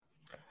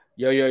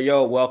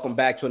Yo, welcome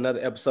back to another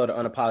episode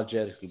of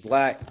Unapologetically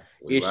Black.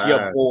 We It's your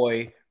live.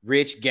 boy,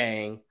 Rich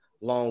Gang,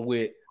 along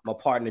with my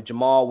partner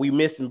Jamal. We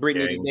missing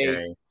Brittany Gang,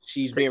 today. gang.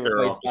 She's being Picked her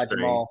replaced off the by screen.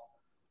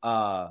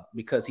 Jamal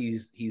because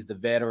he's the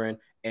veteran.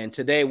 And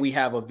today we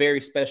have a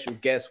very special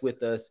guest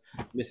with us,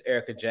 Miss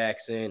Erica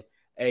Jackson,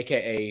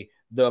 aka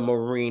the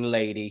Marine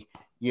Lady.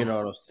 You know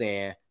what I'm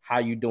saying? How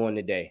you doing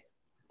today?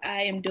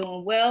 I am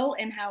doing well.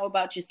 And how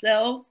about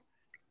yourselves?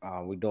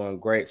 We're doing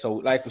great. So,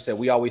 like we said,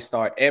 we always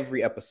start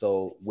every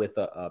episode with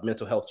a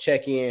mental health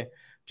check-in.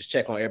 Just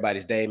check on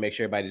everybody's day, make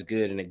sure everybody's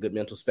good in a good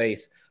mental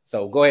space.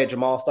 So, go ahead,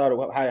 Jamal. Start.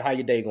 How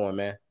your day going,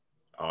 man?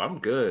 Oh, I'm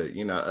good.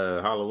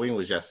 Halloween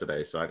was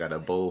yesterday, so I got a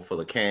bowl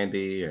full of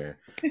candy and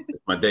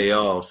it's my day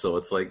off. So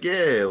it's like,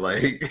 yeah,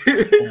 like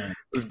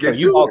let's So get to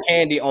you bought it.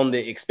 candy on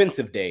the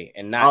expensive day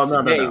and Oh not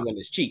no, no, today no. when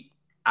it's cheap.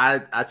 I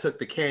took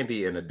the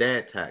candy in a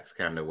dad tax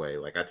kind of way.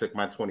 Like I took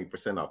my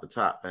 20% off the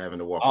top for having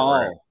to walk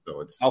around. Oh, So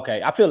it's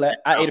okay. I feel that.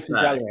 I ate a few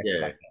outside. Jolly Ranchers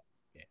Yeah. like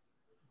that.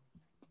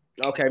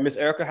 Yeah. Okay, Miss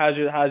Erica, how's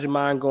your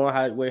mind going?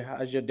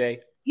 How's your day?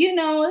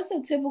 It's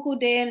a typical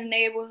day in the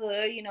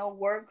neighborhood,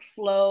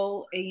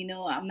 workflow. And,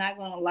 I'm not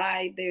going to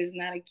lie, there's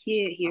not a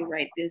kid here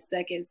right this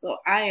second. So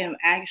I am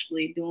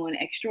actually doing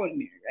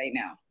extraordinary right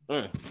now.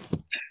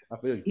 I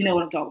feel you. You know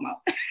what I'm talking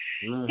about.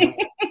 Mhm.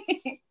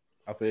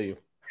 I feel you.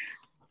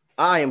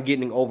 I am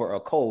getting over a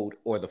cold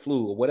or the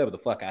flu or whatever the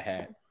fuck I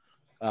had.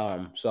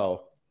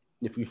 So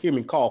if you hear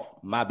me cough,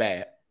 my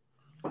bad.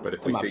 But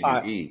if To we my see you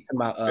pod, eat, to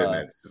my then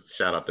that's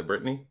shout out to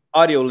Brittany.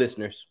 audio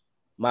listeners,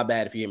 my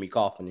bad if you hear me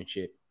coughing and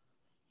shit.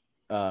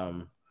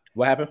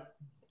 What happened?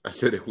 I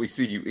said if we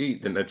see you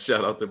eat, then that's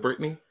shout out to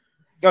Brittany.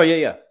 Oh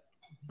yeah.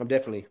 I'm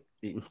definitely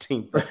eating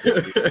team.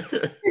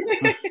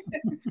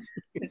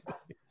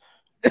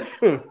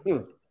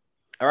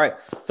 All right.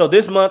 So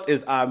this month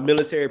is our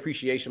military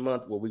appreciation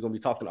month, where we're gonna be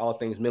talking all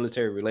things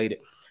military related.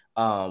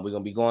 We're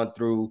gonna be going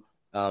through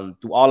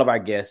all of our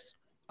guests,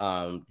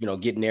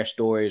 getting their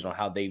stories on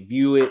how they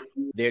view it,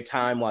 their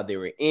time while they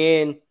were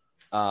in,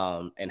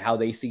 and how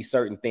they see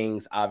certain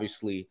things.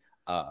 Obviously,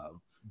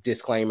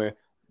 disclaimer: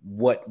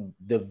 what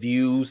the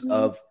views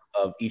of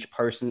each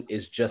person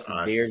is just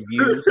their Us.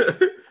 views.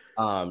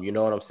 You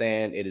know what I'm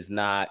saying? It is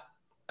not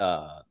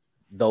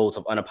those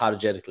of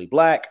Unapologetically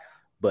Black.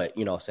 But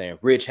you know what I'm saying,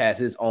 Rich has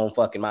his own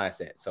fucking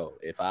mindset. So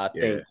if I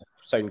think a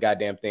certain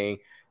goddamn thing,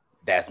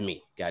 that's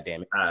me.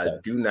 Goddamn it.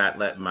 Do not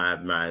let my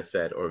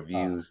mindset or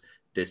views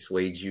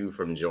dissuade you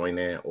from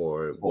joining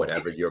or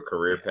whatever your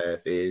career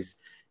path is.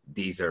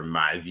 These are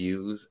my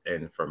views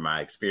and from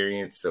my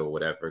experience. So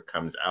whatever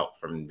comes out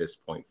from this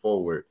point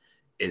forward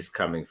is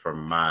coming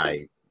from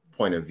my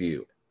point of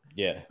view.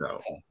 Yeah.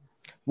 So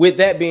with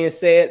that being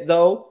said,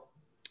 though,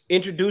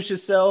 introduce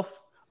yourself.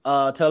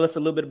 Tell us a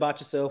little bit about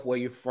yourself, where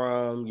you're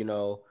from,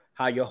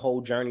 how your whole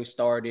journey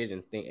started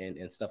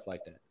and stuff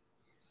like that.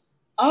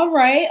 All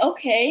right.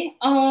 Okay.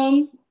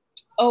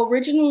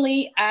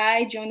 Originally,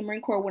 I joined the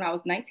Marine Corps when I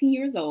was 19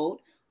 years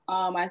old.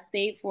 I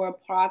stayed for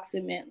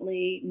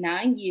approximately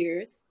 9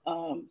 years,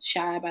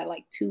 shy by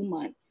like 2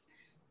 months.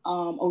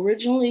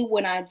 Originally,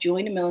 when I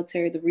joined the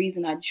military, the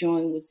reason I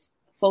joined was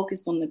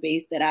focused on the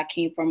base that I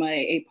came from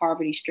a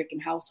poverty-stricken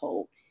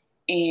household,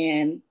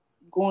 and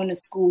going to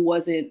school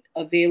wasn't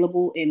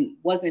available and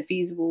wasn't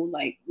feasible.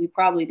 Like we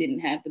probably didn't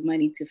have the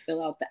money to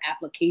fill out the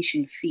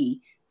application fee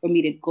for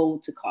me to go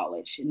to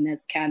college, and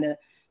that's kind of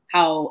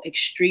how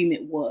extreme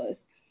it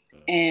was.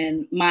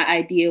 And my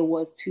idea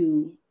was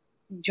to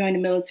join the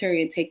military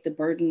and take the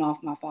burden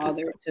off my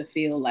father, to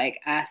feel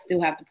like I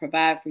still have to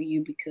provide for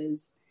you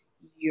because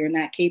you're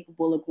not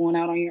capable of going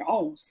out on your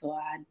own. So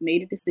I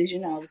made a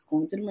decision. I was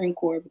going to the Marine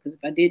Corps because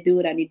if I did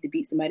do it, I need to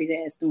beat somebody's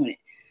ass doing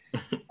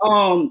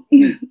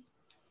it.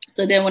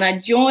 So then when I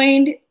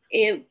joined,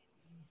 it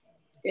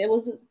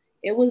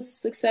was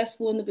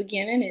successful in the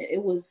beginning.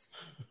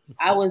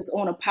 I was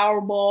on a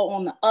Powerball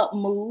on the up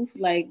move.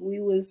 I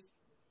was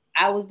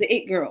the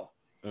it girl.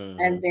 Mm-hmm.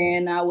 And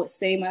then I would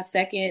say my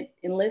second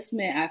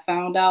enlistment, I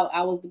found out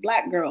I was the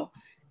black girl.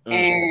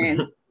 Mm-hmm.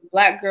 And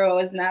black girl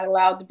is not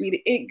allowed to be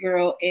the it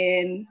girl,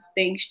 and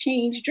things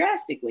changed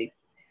drastically.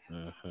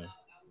 Mm-hmm.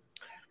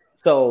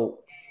 So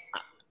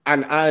I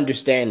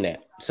understand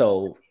that.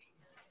 So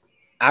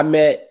I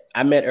met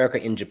Erica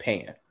in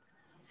Japan.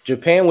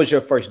 Japan was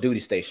your first duty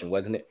station,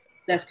 wasn't it?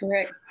 That's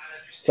correct.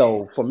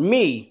 So for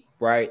me,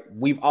 right,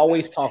 we've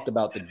always talked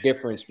about the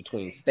difference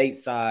between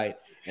stateside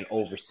and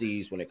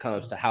overseas when it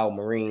comes to how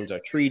Marines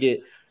are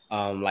treated,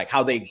 like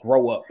how they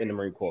grow up in the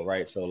Marine Corps,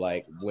 right? So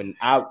like when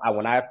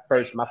my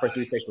first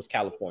duty station was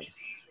California,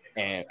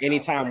 and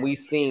anytime we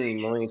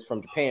seen Marines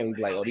from Japan, we'd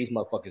be like, oh, these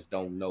motherfuckers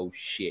don't know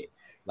shit.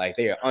 Like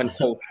they are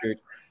uncultured.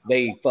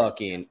 They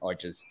fucking are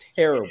just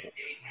terrible.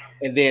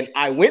 And then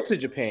I went to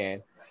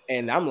Japan,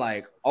 and I'm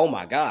like, oh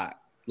my god,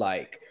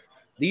 like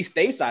these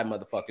stateside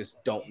motherfuckers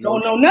don't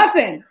know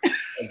nothing.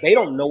 They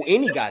don't know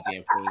any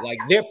goddamn thing. Like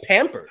they're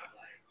pampered.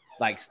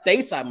 Like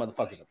stateside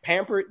motherfuckers are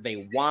pampered.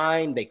 They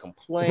whine, they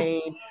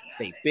complain,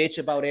 they bitch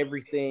about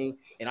everything,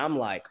 and I'm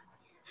like,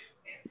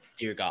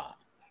 dear God.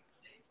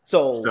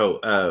 So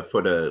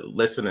for the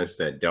listeners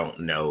that don't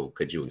know,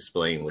 could you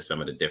explain what some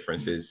of the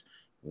differences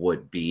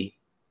would be?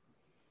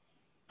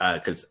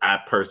 Because I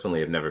personally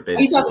have never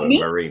been to a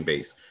Marine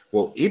base.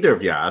 Well, either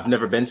of y'all, I've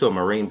never been to a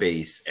Marine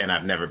base, and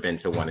I've never been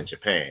to one in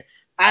Japan.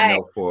 I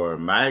know for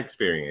my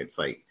experience,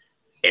 like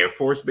Air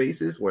Force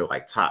bases were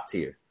like top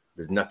tier.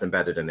 There's nothing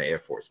better than the Air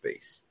Force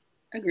base.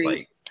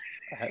 Agreed.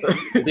 Like,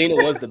 Medina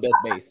was the best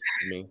base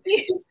to me.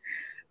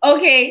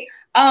 Okay.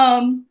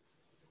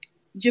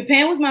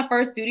 Japan was my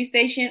first duty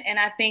station, and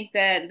I think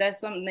that that's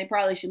something they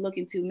probably should look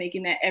into,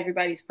 making that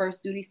everybody's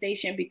first duty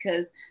station,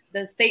 because the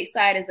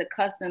stateside is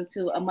accustomed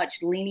to a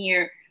much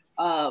linear,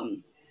 I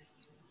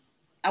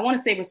want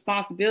to say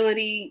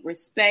responsibility,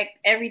 respect,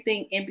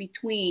 everything in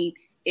between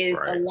is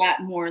a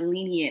lot more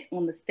lenient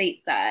on the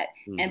stateside.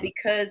 Mm-hmm. And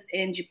because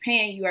in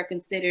Japan you are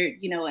considered,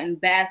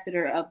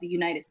 ambassador of the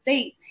United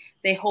States,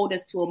 they hold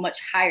us to a much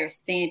higher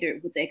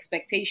standard with the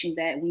expectation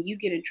that when you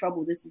get in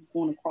trouble, this is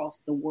going across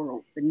the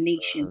world. The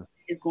nation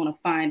is going to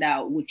find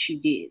out what you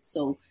did.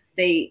 So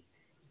they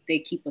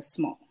keep us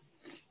small.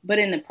 But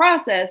in the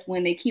process,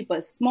 when they keep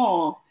us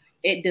small,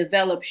 it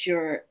develops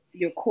your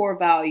core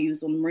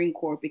values on the Marine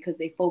Corps, because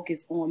they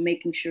focus on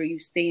making sure you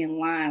stay in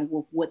line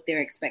with what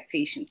their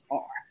expectations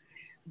are.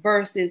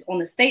 Versus on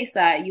the state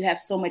side, you have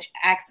so much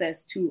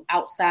access to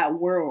outside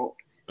world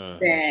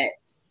that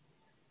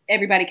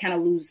everybody kind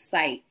of lose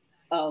sight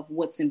of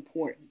what's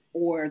important,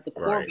 or the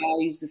core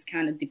values is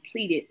kind of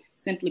depleted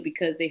simply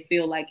because they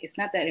feel like it's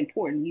not that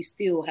important. You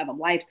still have a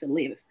life to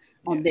live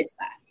on this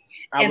side.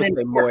 I would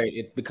say more,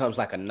 it becomes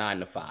like a 9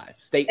 to 5.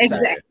 State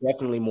side is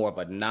definitely more of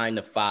a 9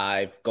 to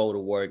 5, go to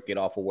work, get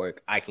off of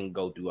work, I can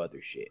go do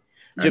other shit.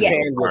 Japan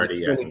was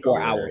a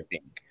 24-hour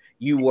thing.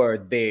 You were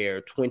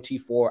there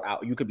 24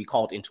 hours. You could be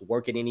called into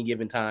work at any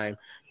given time.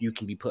 You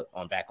can be put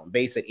back on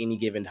base at any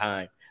given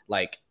time.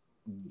 Like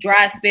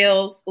dry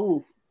spells.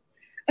 Ooh.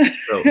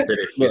 So did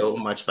it feel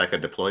much like a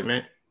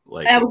deployment?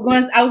 Like I was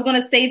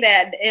gonna say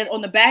that on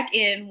the back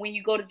end, when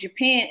you go to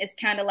Japan, it's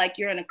kind of like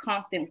you're in a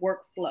constant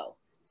workflow.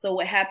 So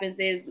what happens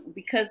is,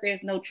 because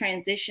there's no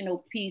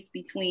transitional piece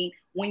between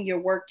when you're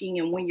working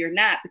and when you're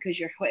not, because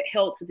you're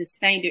held to the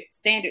standard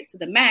to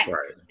the max,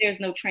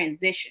 there's no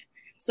transition.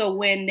 So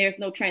when there's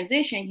no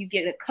transition, you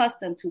get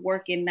accustomed to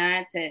working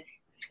 9 to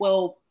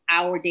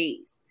 12-hour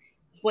days.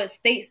 But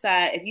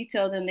stateside, if you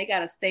tell them they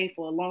got to stay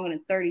for longer than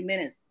 30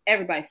 minutes,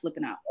 everybody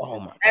flipping out. Oh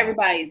my God.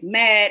 Everybody's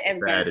mad.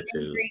 Everybody's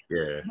angry.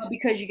 Yeah. But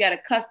because you got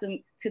accustomed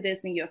to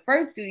this in your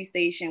first duty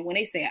station, when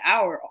they say an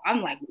hour,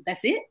 I'm like,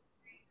 that's it?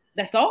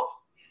 That's all?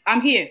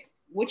 I'm here.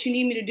 What you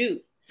need me to do?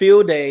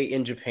 Field day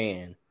in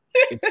Japan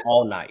is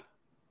all night.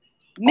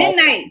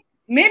 Midnight.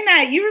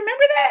 You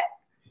remember that?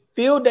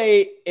 Field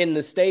day in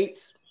the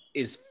States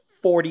is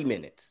 40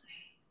 minutes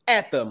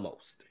at the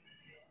most.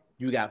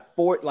 You got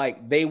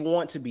they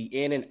want to be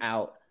in and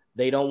out.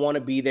 They don't want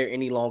to be there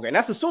any longer. And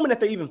that's assuming that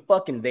they're even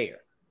fucking there.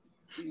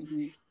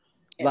 Mm-hmm.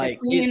 Like,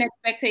 the cleaning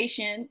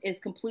expectation is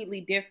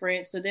completely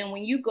different. So then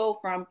when you go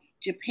from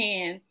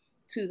Japan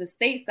to the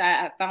stateside,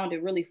 I found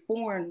it really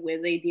foreign,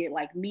 where they did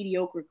like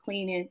mediocre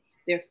cleaning.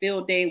 Their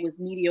field day was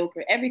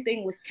mediocre.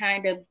 Everything was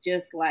kind of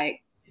just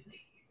like,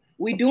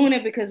 we doing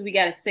it because we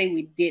got to say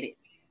we did it.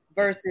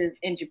 Versus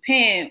in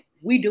Japan,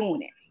 we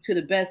doing it to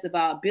the best of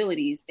our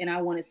abilities, and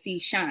I want to see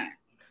shine.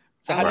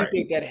 So how do you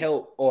think that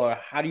helped, or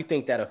how do you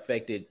think that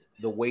affected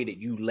the way that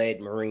you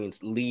led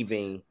Marines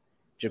leaving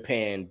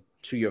Japan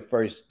to your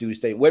first duty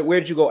station?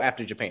 Where'd you go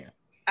after Japan?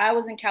 I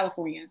was in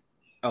California.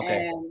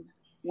 Okay. And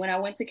when I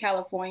went to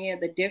California,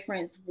 the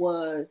difference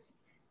was,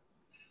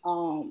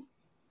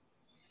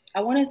 I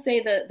want to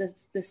say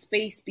the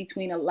space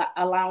between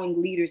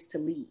allowing leaders to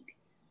lead.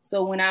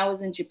 So when I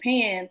was in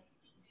Japan,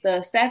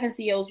 the staff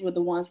NCOs were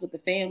the ones with the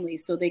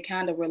families, so they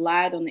kind of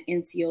relied on the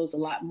NCOs a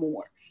lot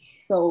more.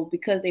 So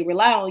because they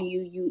rely on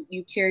you,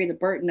 you carry the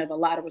burden of a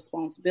lot of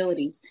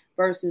responsibilities,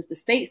 versus the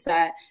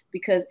stateside,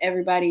 because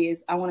everybody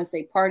is, I want to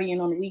say,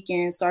 partying on the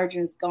weekends,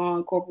 sergeant's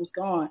gone, corporal's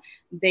gone.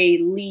 They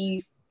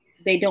leave.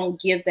 They don't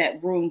give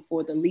that room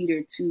for the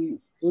leader to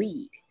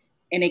lead.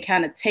 And they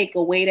kind of take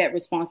away that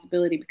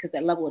responsibility because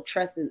that level of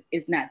trust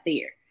is not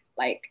there.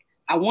 Like,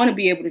 I want to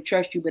be able to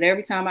trust you, but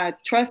every time I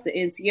trust the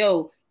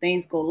NCO,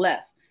 things go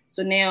left.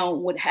 So now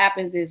what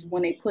happens is,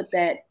 when they put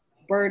that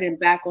burden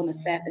back on the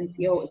staff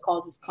NCO, it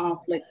causes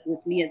conflict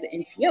with me as an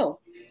NCO,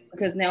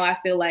 because now I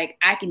feel like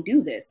I can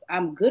do this.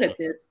 I'm good at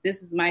this.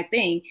 This is my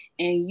thing.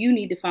 And you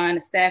need to find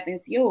a staff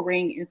NCO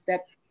ring and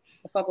step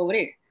the fuck over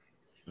there,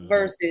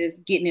 versus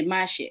getting in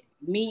my shit.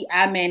 Me,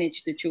 I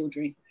manage the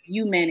children.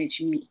 You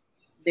manage me.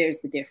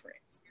 There's the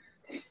difference.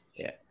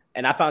 Yeah.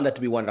 And I found that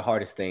to be one of the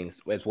hardest things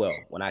as well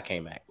when I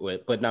came back.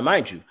 But now,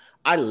 mind you,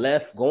 I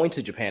left going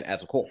to Japan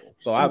as a corporal.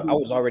 So I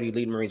was already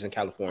leading Marines in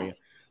California,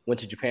 went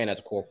to Japan as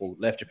a corporal,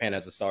 left Japan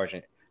as a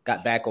sergeant,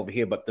 got back over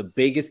here. But the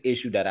biggest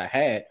issue that I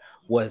had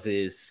was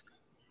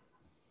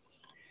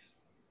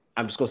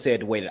I'm just going to say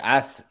it the way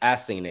that I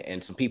seen it.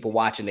 And some people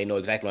watching, they know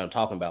exactly what I'm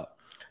talking about.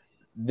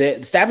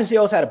 The staff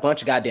NCOs had a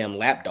bunch of goddamn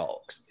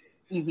lapdogs,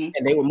 and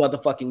they were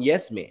motherfucking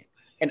yes men.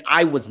 And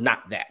I was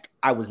not that.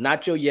 I was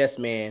not your yes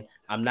man.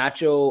 I'm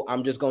not your,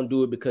 I'm just gonna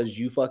do it because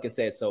you fucking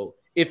said so.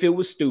 If it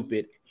was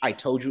stupid, I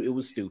told you it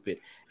was stupid.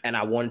 And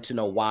I wanted to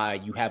know why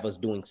you have us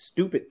doing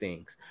stupid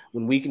things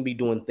when we can be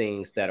doing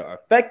things that are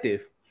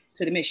effective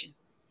to the mission.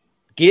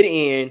 Get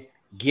in,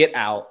 get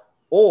out.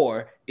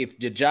 Or if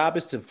the job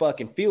is to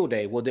fucking field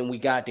day, well, then we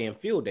goddamn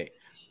field day.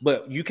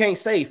 But you can't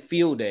say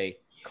field day,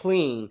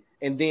 clean,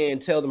 and then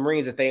tell the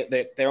Marines that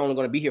they're only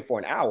going to be here for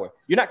an hour.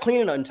 You're not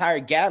cleaning an entire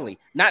galley,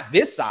 not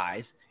this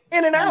size,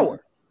 in an hour.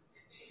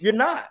 You're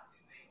not.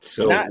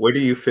 So where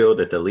do you feel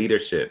that the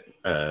leadership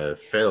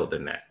failed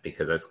in that?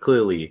 Because that's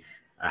clearly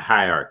a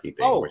hierarchy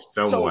thing where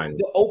someone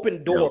the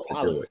open door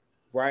policy,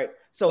 right?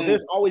 So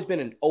there's always been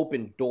an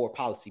open door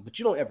policy, but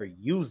you don't ever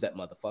use that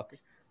motherfucker.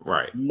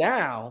 Right.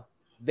 Now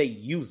they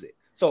use it.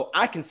 So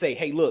I can say,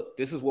 hey, look,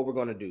 this is what we're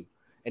going to do.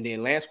 And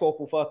then Lance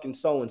Corporal fucking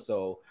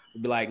so-and-so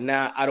will be like,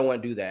 nah, I don't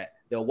want to do that.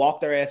 They'll walk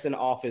their ass in the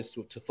office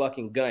to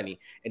fucking Gunny,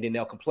 and then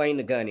they'll complain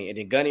to Gunny, and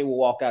then Gunny will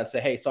walk out and say,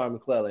 hey, Sergeant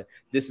McClellan,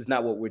 this is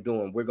not what we're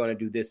doing. We're going to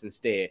do this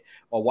instead.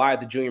 Or why are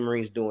the Junior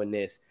Marines doing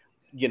this?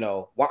 You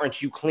know, why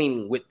aren't you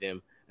cleaning with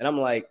them? And I'm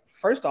like,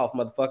 first off,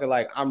 motherfucker,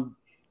 like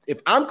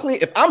if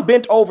I'm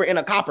bent over in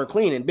a copper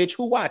cleaning, bitch,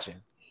 who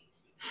watching?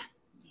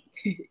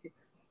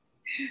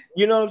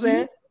 You know what I'm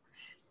saying?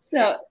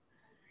 So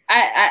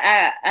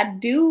I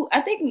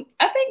think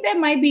that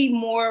might be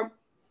more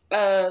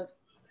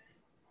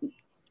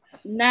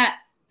not,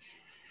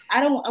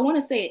 I want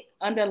to say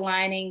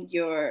underlining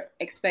your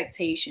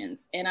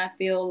expectations. And I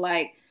feel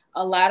like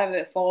a lot of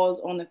it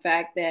falls on the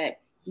fact that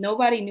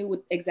nobody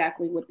knew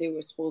exactly what they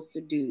were supposed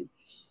to do.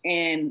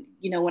 And,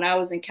 you know, when I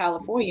was in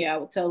California, I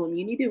would tell them,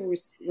 you need to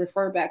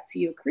refer back to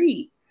your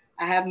creed.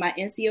 I have my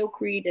NCO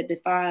creed that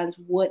defines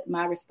what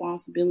my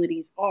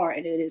responsibilities are,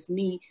 and it is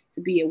me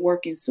to be a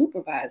working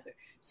supervisor.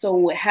 So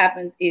what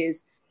happens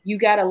is you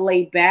got to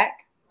lay back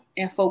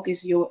and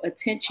focus your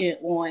attention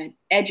on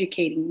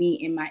educating me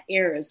in my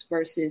errors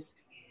versus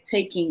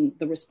taking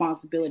the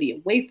responsibility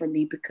away from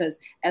me, because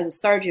as a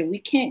sergeant, we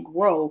can't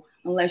grow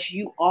unless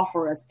you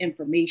offer us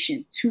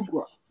information to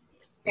grow.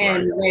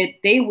 And what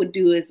they would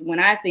do is, when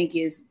I think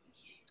is,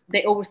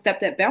 they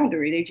overstep that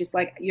boundary. They're just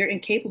like, you're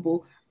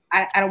incapable.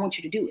 I don't want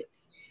you to do it.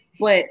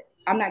 But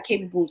I'm not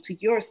capable to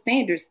your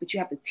standards, but you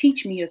have to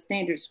teach me your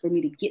standards for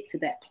me to get to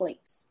that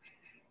place.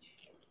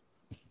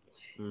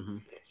 Mm-hmm.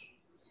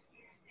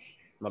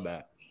 My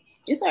bad.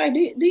 It's all right.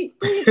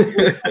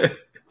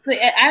 So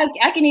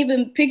I can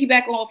even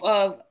piggyback off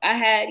of, I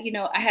had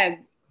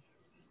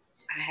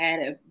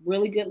a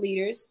really good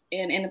leaders,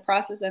 and in the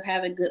process of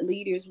having good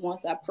leaders,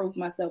 once I proved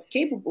myself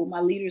capable, my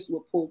leaders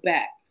would pull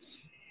back.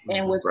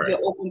 And with the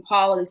open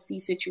policy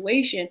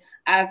situation,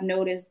 I've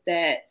noticed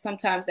that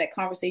sometimes that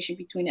conversation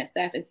between that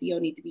staff and CO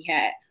need to be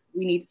had.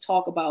 We need to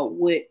talk about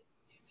what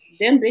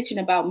them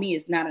bitching about me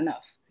is not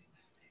enough.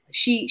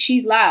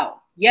 She's loud.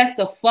 Yes,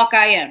 the fuck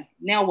I am.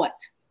 Now what?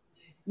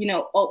 You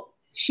know, oh,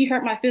 she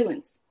hurt my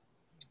feelings.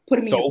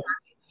 Put me in.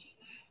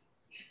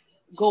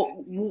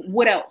 Go,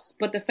 what else?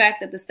 But the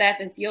fact that the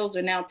staff and COs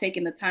are now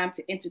taking the time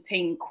to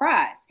entertain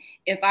cries.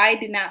 If I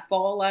did not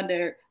fall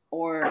under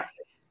or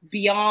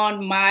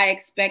beyond my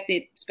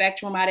expected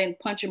spectrum, I didn't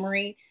punch a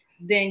Marine,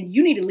 then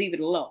you need to leave it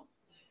alone.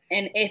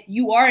 And if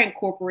you are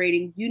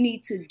incorporating, you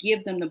need to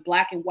give them the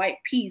black and white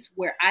piece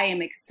where I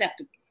am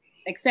accepted.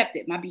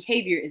 My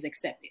behavior is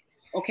accepted.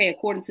 Okay,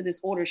 according to this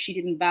order, she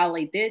didn't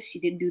violate this, she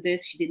didn't do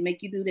this, she didn't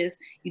make you do this,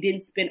 you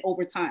didn't spend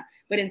overtime.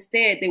 But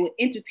instead, they would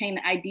entertain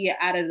the idea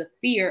out of the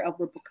fear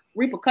of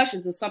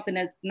repercussions of something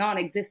that's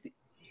non-existent.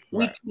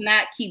 Right. We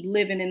cannot keep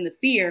living in the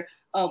fear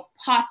of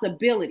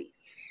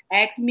possibilities.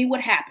 Ask me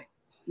what happened.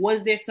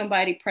 Was there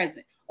somebody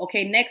present?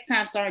 Okay, next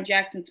time, Sergeant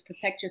Jackson, to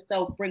protect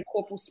yourself, bring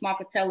Corporal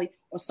Smocatelli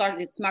or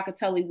Sergeant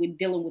Smocatelli when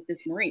dealing with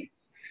this Marine.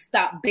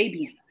 Stop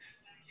babying.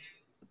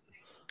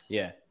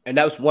 Yeah, and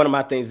that was one of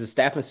my things. The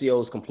staff and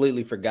COs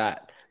completely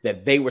forgot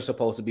that they were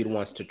supposed to be the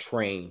ones to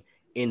train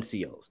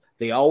NCOs.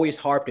 They always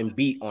harped and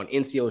beat on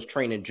NCOs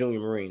training junior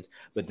Marines,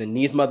 but then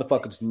these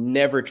motherfuckers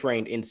never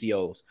trained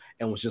NCOs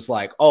and was just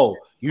like, oh,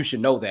 you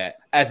should know that.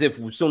 As if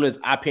as soon as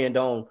I pinned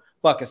on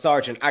fucking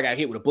sergeant, I got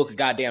hit with a book of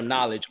goddamn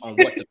knowledge on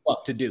what the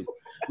fuck to do.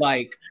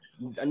 Like,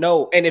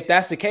 no. And if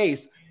that's the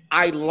case,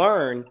 I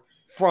learned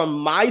from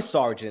my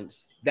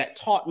sergeants that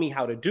taught me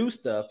how to do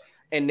stuff.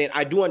 And then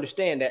I do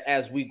understand that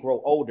as we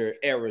grow older,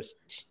 errors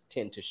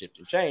tend to shift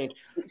and change.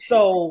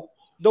 So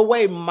the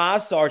way my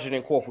sergeant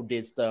and corporal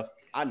did stuff,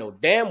 I know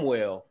damn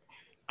well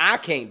I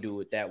can't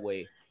do it that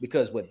way,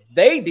 because what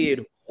they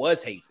did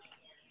was hazing.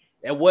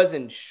 It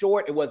wasn't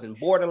short. It wasn't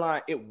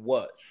borderline. It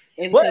was.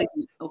 But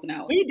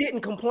we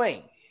didn't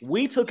complain.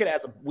 We took it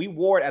we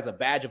wore it as a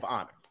badge of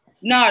honor.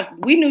 No,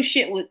 we knew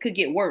shit could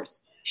get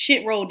worse.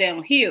 Shit rolled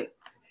downhill.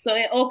 So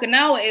in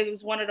Okinawa, it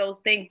was one of those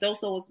things.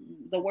 DOSO was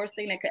the worst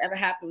thing that could ever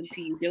happen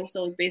to you.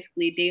 DOSO is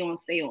basically a day on,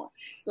 stay on.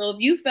 So if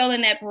you fell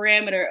in that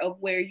parameter of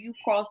where you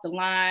crossed the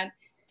line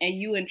and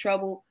you in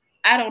trouble,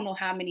 I don't know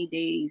how many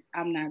days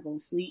I'm not going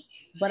to sleep,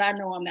 but I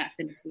know I'm not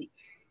finna sleep.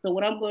 So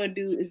what I'm going to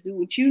do is do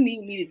what you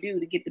need me to do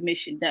to get the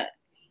mission done.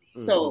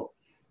 Mm-hmm. So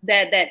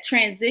that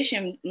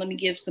transition, let me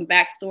give some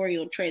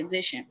backstory on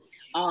transition.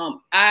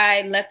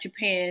 I left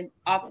Japan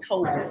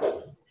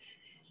October.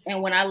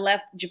 And when I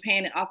left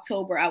Japan in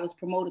October, I was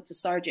promoted to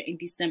sergeant in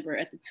December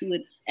at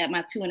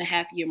my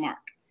 2.5-year mark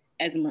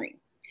as a Marine.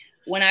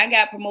 When I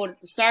got promoted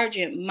to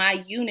sergeant,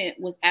 my unit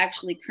was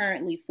actually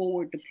currently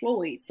forward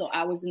deployed. So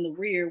I was in the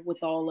rear with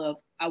all of,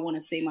 I want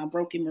to say, my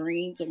broken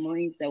Marines or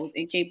Marines that was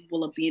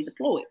incapable of being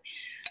deployed.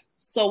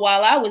 So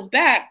while I was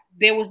back,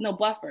 there was no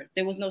buffer.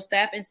 There was no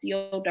staff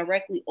NCO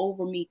directly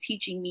over me,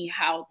 teaching me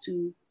how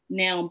to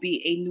now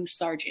be a new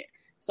sergeant.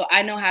 So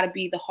I know how to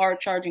be the hard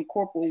charging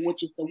corporal,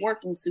 which is the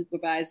working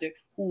supervisor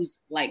who's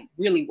like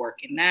really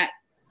working. Not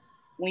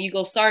when you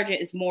go sergeant,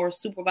 it's more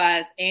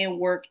supervise and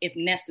work if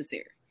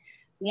necessary.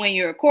 When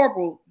you're a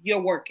corporal,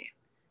 you're working.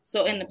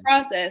 So in the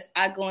process,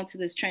 I go into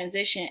this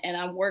transition and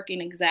I'm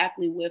working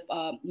exactly with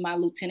my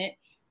lieutenant,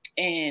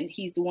 and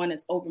he's the one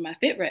that's over my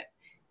fit rep.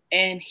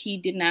 And he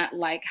did not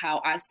like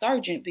how I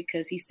sergeant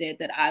because he said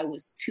that I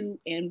was too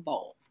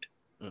involved.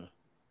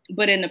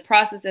 But in the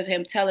process of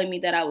him telling me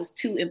that I was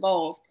too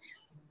involved,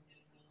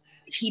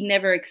 he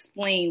never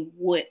explained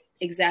what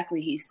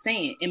exactly he's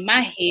saying. In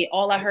my head,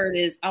 all I heard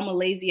is I'm a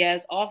lazy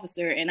ass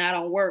officer and I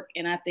don't work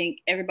and I think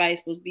everybody's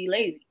supposed to be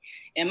lazy.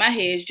 And my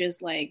head is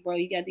just like, bro,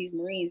 you got these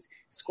Marines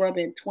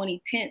scrubbing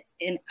 20 tents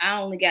and I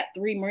only got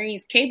 3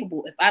 Marines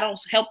capable. If I don't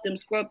help them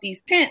scrub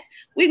these tents,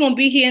 we're going to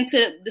be here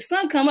until the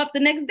sun come up the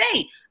next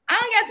day. I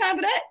don't got time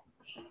for that.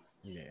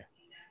 Yeah.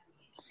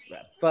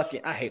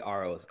 Fucking, I hate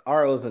ROs.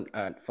 ROs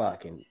and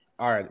fucking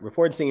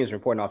reporting seniors and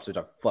reporting officers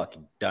are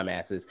fucking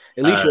dumbasses.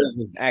 At least yours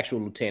was an actual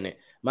lieutenant.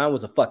 Mine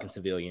was a fucking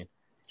civilian.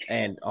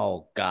 And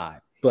oh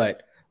God.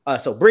 But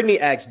so Brittany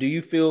asks, do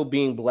you feel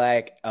being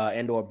black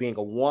and or being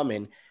a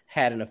woman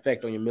had an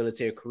effect on your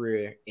military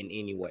career in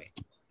any way?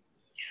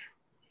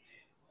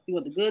 You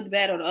want the good, the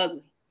bad, or the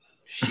ugly?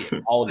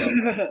 Shit, all of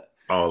it.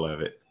 All of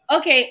it.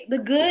 Okay, the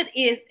good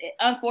is,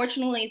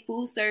 unfortunately,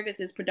 food service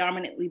is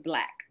predominantly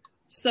black.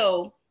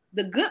 So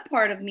the good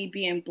part of me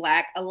being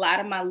black, a lot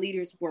of my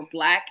leaders were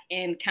black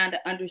and kind of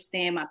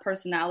understand my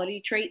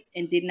personality traits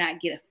and did not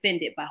get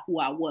offended by who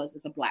I was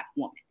as a black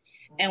woman.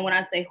 And when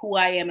I say who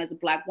I am as a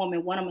black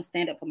woman, 1, I'm going to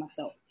stand up for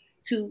myself.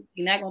 2,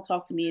 you're not going to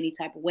talk to me any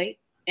type of way.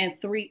 And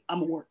 3, I'm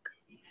going to work.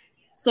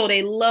 So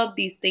they love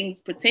these things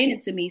pertaining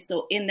to me.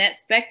 So in that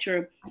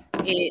spectrum,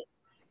 it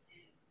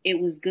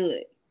was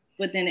good.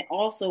 But then it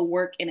also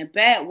worked in a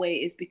bad way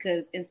is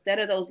because instead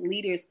of those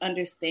leaders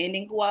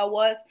understanding who I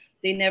was,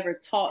 they never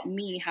taught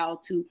me how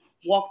to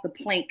walk the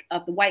plank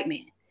of the white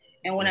man.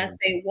 And when I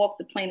say walk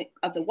the plank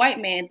of the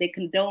white man, they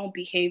condone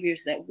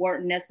behaviors that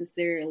weren't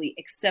necessarily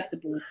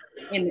acceptable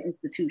in the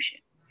institution.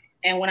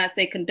 And when I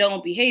say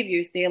condone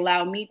behaviors, they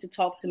allow me to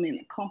talk to them in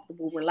a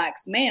comfortable,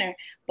 relaxed manner,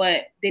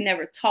 but they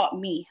never taught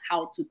me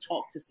how to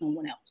talk to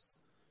someone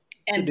else.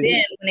 And so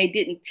then when they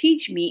didn't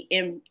teach me,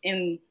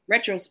 in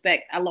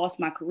retrospect, I lost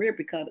my career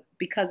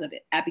because of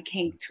it. I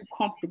became too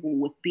comfortable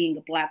with being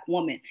a black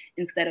woman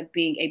instead of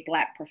being a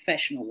black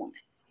professional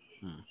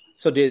woman.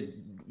 So did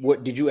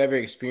you ever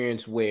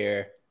experience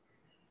where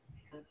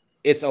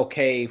it's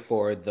okay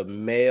for the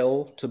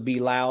male to be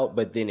loud,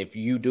 but then if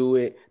you do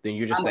it, then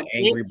you're just an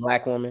angry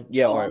black woman?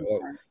 Yeah, or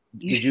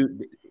did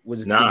you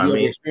ever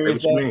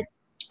experience that?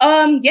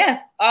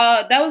 Yes.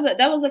 That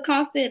was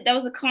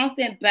a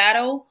constant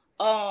battle.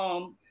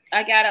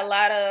 I got a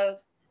lot of,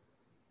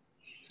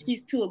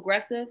 she's too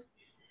aggressive.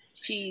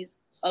 She's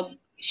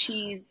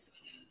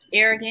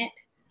arrogant.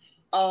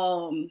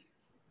 In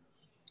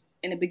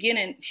the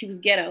beginning, she was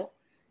ghetto,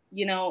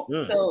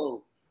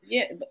 so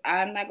yeah,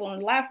 I'm not going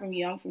to lie from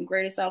you. I'm from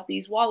Greater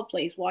Southeast Waller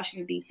Place,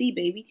 Washington, D.C.,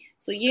 baby.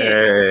 So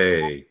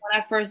yeah, when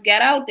I first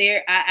got out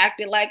there, I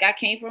acted like I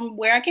came from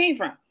where I came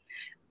from.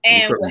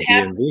 And what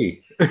happened,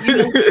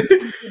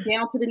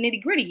 down to the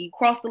nitty gritty. You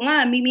cross the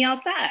line, meet me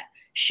outside.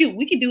 Shoot,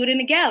 we could do it in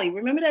the galley.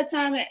 Remember that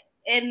time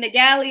in the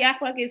galley, I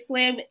fucking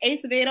slammed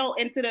Acevedo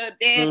into the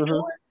damn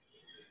door?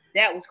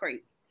 That was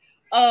crazy.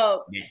 Yeah.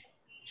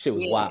 Shit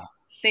was wild.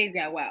 Things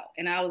got wild.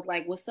 And I was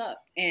like, what's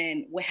up?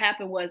 And what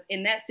happened was,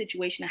 in that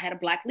situation, I had a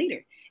black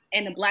leader.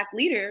 And the black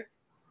leader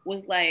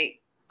was like,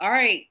 all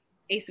right,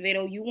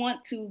 Acevedo, you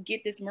want to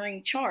get this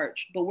Marine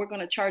charged, but we're going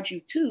to charge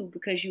you too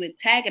because you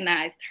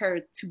antagonized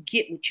her to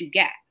get what you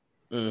got.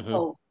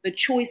 So the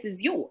choice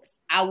is yours.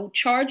 I will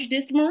charge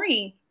this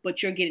Marine,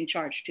 but you're getting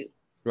charged too.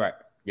 Right.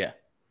 Yeah.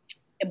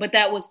 But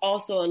that was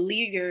also a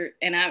leader.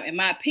 And in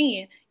my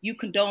opinion, you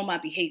condone my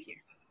behavior.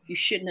 You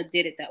shouldn't have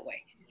did it that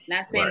way.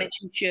 Not saying that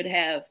you should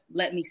have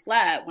let me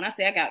slide. When I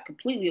say I got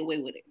completely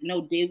away with it,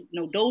 no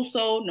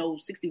DOSO, no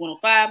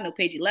 6105, no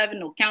page 11,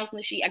 no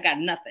counseling sheet. I got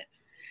nothing.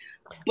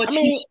 But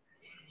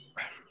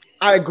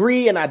I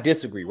agree and I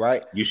disagree,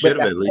 right? You should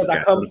have at least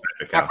got some type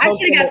of counseling. I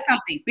should have got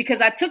something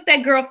because I took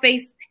that girl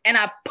face and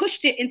I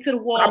pushed it into the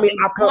wall.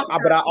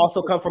 But I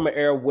also come from an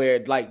era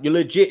where, like, you're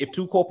legit. If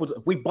two corporals,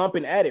 if we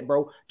bumping at it,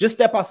 bro, just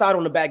step outside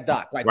on the back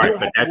dock. Like, right,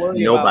 but that's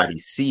nobody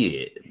see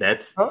it.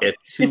 That's if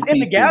two it's in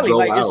the galley,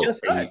 like it's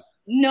just us.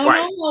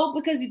 No,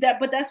 because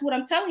that's what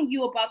I'm telling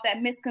you about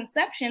that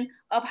misconception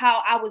of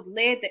how I was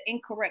led the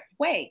incorrect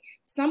way.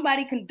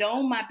 Somebody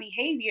condoned my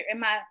behavior, and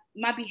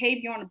my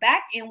behavior on the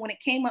back end, when it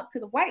came up to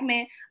the white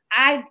man,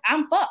 I'm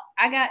fucked.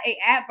 I got a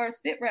adverse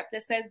fit rep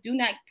that says do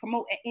not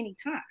promote at any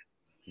time.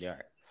 Yeah.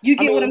 You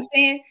get what I'm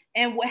saying?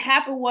 And what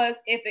happened was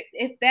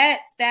if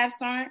that staff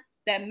sergeant,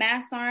 that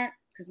mass sergeant,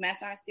 because mass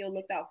sergeant still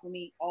looked out for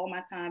me all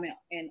my time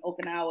in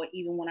Okinawa,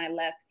 even when I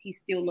left, he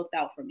still looked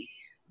out for me.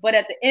 But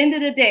at the end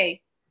of the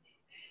day,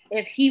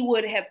 if he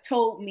would have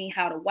told me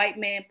how the white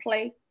man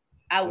play,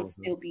 I would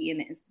still be in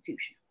the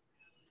institution.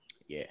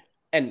 Yeah.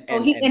 And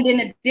then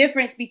the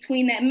difference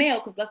between that male,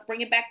 because let's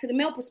bring it back to the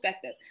male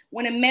perspective.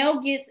 When a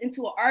male gets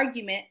into an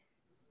argument,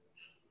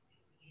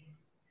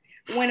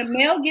 when a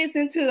male gets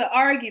into an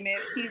argument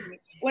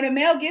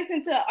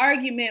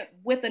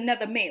with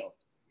another male,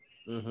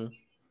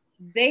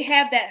 they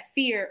have that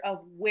fear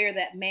of where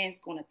that man's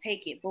going to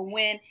take it. But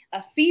when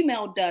a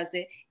female does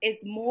it,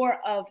 it's more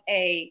of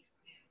a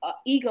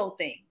ego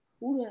thing.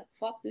 Who the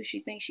fuck does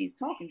she think she's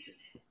talking to?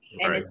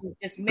 And this is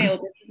just male.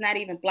 This is not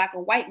even black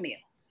or white male.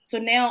 So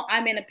now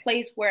I'm in a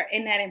place where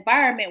in that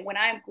environment, when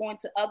I'm going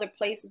to other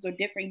places or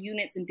different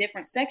units and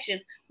different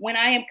sections, when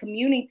I am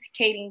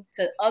communicating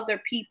to other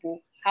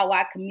people how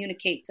I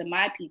communicate to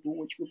my people,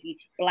 which would be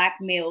black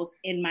males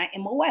in my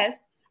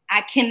MOS,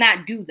 I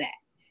cannot do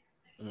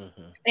that.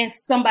 And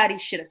somebody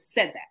should have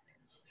said that.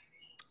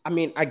 I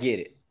mean, I get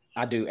it.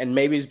 I do. And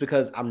maybe it's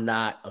because I'm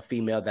not a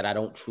female that I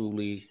don't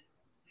truly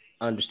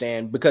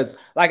understand, because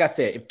like I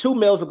said, if two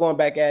males are going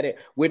back at it,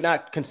 we're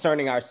not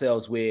concerning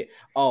ourselves with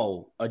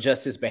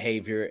adjust his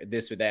behavior,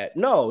 this or that.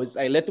 No, it's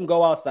let them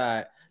go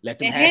outside, let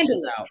them hash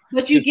it out,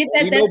 but you get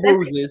that no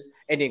bruises,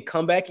 and then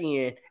come back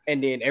in,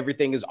 and then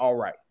everything is all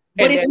right.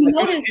 But and if you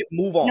notice,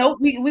 move on. No,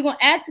 we're gonna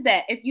add to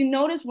that. If you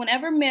notice,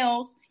 whenever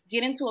males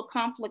get into a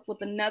conflict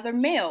with another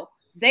male,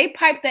 they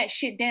pipe that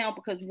shit down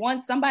because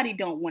somebody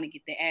don't want to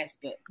get their ass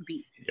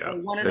beat. Yeah,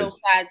 on one of those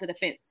sides of the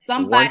fence.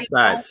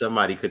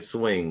 Somebody could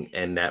swing,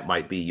 and that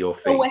might be your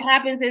face. So what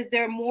happens is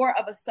they're more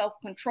of a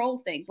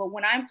self-control thing. But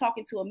when I'm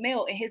talking to a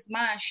male, in his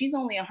mind, she's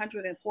only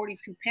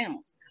 142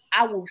 pounds.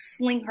 I will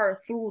sling her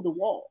through the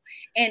wall.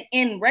 And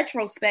in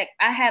retrospect,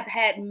 I have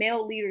had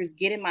male leaders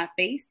get in my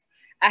face.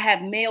 I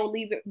have male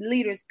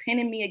leaders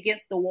pinning me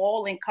against the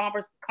wall in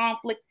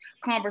conflict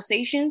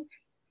conversations,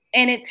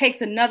 and it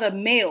takes another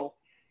male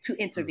to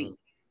intervene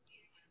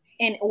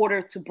in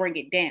order to bring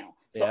it down.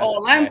 So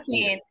all I'm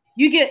saying,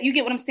 you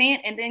get what I'm saying,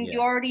 and then you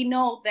already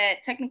know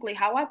that technically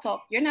how I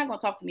talk, you're not gonna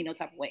talk to me no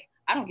type of way.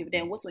 I don't give a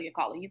damn what's on your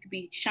collar. You could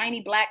be shiny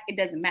black, it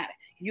doesn't matter.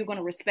 You're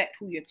gonna respect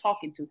who you're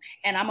talking to,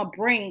 and I'm gonna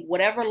bring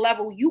whatever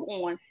level you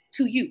on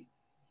to you.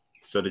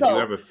 So did you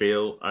ever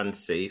feel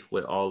unsafe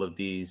with all of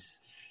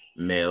these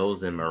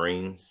males and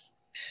Marines?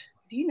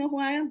 Do you know who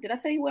I am? Did I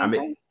tell you where I'm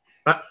from?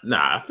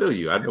 Nah, I feel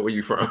you. I know where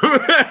you're from.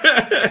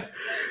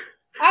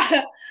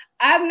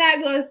 I'm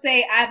not going to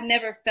say I've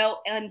never felt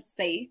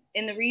unsafe.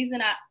 And the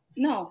reason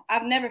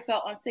I've never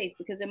felt unsafe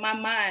because in my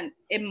mind,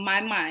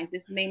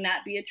 this may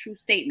not be a true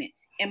statement.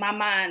 In my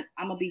mind,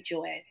 I'm going to beat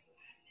your ass.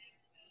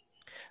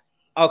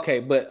 Okay,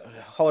 but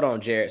hold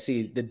on, Jared.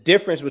 See, the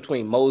difference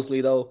between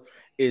Mosley, though,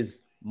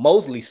 is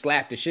Mosley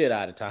slapped the shit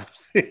out of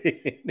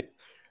Thompson.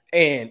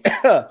 And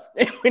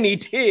when he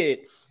did,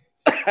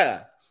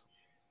 I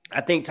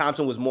think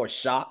Thompson was more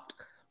shocked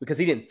because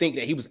he didn't think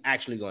that he was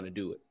actually going to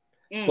do it.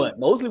 But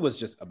Mosley was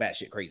just a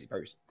batshit crazy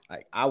person.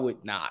 Like, I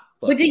would not.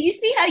 But did you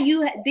see how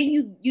you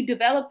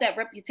develop that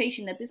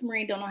reputation that this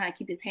Marine don't know how to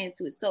keep his hands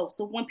to himself?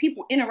 So when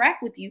people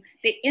interact with you,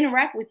 they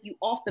interact with you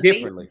off the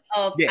basis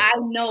of, I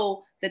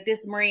know that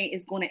this Marine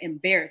is going to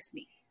embarrass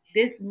me.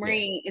 This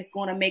Marine is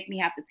going to make me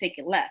have to take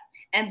it left.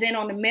 And then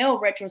on the male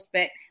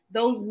retrospect,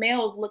 those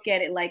males look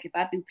at it like, if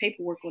I do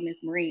paperwork on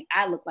this Marine,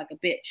 I look like a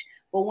bitch.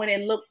 But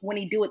when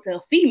he do it to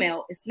a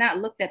female, it's not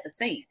looked at the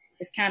same.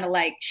 It's kind of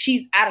like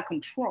she's out of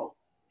control.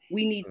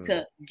 We need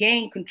to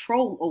gain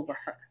control over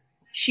her.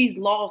 She's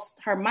lost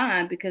her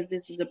mind because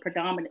this is a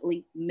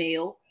predominantly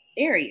male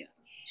area.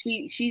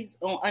 She's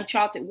on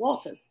uncharted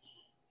waters.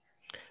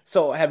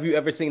 So have you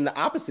ever seen the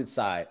opposite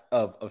side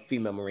of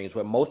female Marines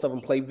where most of them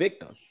play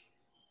victim?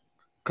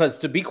 Because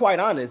to be quite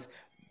honest,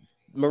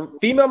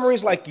 female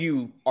Marines like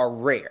you are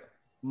rare.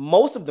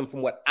 Most of them,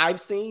 from what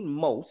I've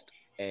seen,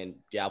 and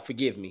y'all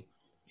forgive me,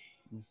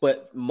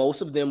 but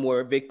most of them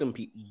were victim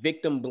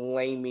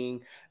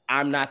blaming.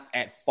 I'm not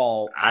at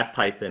fault. I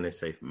pipe in and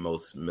say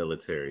most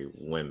military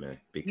women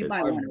because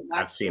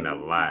I've seen a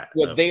lot.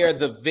 Well, they are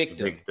the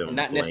victim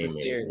not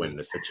necessarily when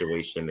the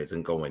situation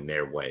isn't going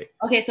their way.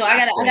 Okay, so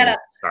I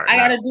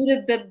gotta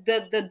do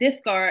the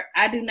discard.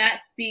 I do not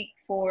speak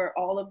for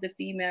all of the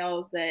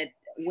females that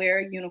wear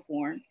a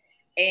uniform,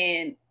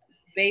 and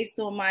based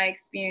on my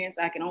experience,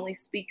 I can only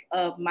speak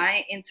of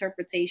my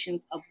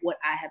interpretations of what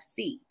I have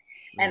seen.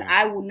 And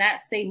I will not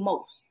say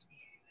most.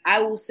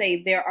 I will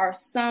say there are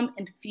some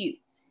and few.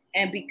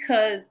 And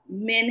because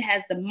men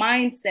has the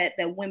mindset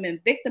that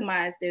women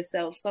victimize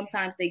themselves,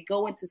 sometimes they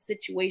go into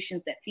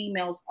situations that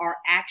females are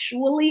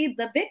actually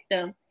the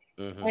victim,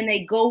 and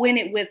they go in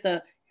it with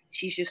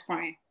she's just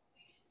crying.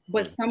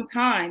 But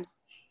sometimes,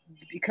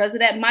 because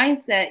of that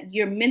mindset,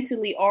 you're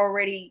mentally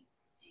already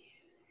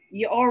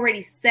you're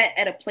already set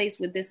at a place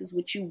where this is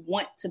what you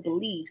want to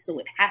believe, so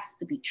it has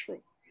to be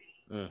true.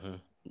 Mm-hmm.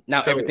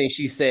 Now, everything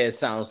she says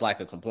sounds like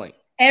a complaint.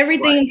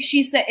 Everything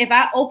she said, if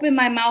I open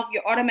my mouth,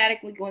 you're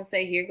automatically going to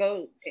say, here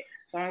go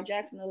Sarah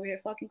Jackson over here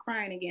fucking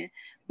crying again.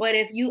 But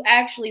if you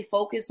actually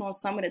focus on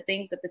some of the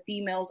things that the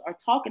females are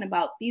talking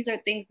about, these are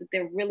things that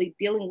they're really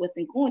dealing with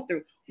and going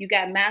through. You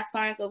got mass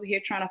sergeants over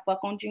here trying to fuck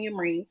on junior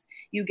Marines.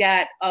 You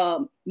got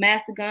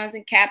master guns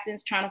and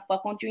captains trying to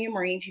fuck on junior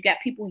Marines. You got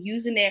people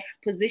using their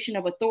position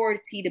of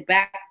authority to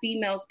back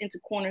females into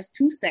corners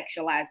to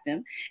sexualize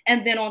them.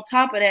 And then on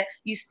top of that,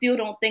 you still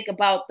don't think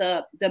about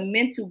the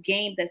mental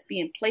game that's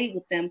being played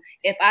with them.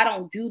 If I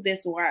don't do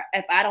this, or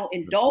if I don't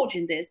indulge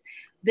in this,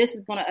 this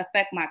is going to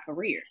affect my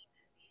career.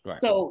 Right.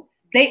 So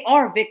they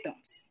are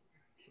victims.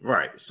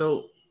 Right.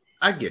 So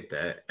I get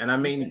that. And I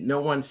mean, no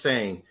one's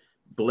saying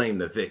blame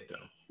the victim.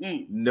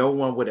 No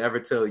one would ever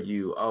tell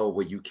you, oh,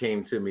 well, you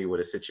came to me with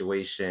a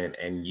situation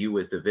and you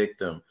as the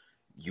victim,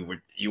 you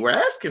were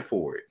asking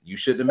for it. You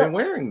shouldn't have been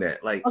wearing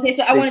that. Like, okay,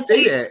 so I want to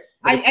say that.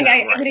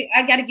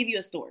 I got to give you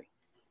a story.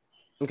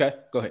 Okay,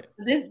 go ahead.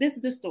 This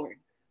is the story.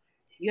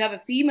 You have a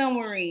female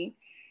Marine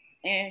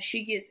and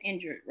she gets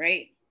injured,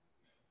 right?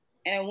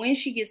 And when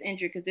she gets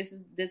injured, because this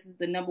is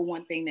the number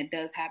one thing that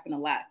does happen a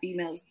lot.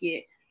 Females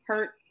get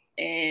hurt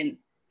and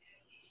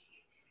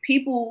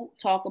people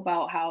talk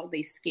about how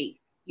they skate.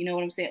 You know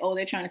what I'm saying? Oh,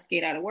 they're trying to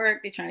skate out of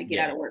work. They're trying to get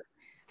out of work.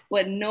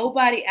 But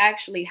nobody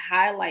actually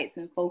highlights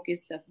and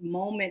focuses the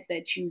moment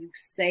that you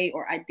say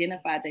or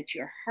identify that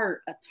you're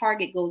hurt, a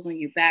target goes on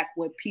your back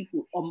where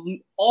people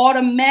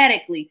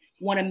automatically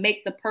want to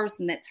make the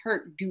person that's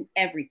hurt do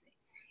everything.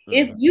 Mm-hmm.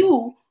 If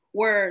you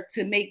were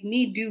to make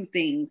me do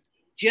things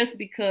just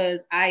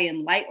because I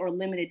am light or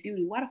limited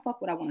duty, why the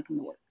fuck would I want to come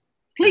to work?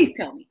 Please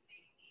tell me.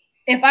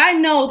 If I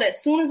know that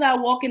as soon as I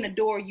walk in the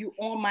door, you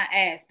on my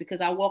ass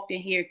because I walked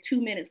in here 2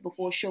 minutes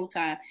before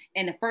showtime,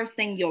 and the first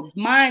thing your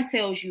mind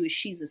tells you is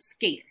she's a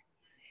skater.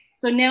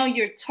 So now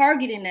you're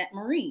targeting that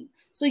Marine.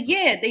 So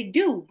yeah, they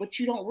do, but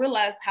you don't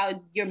realize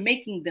how you're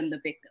making them the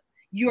victim.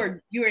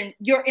 You're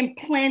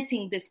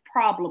implanting this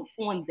problem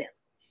on them.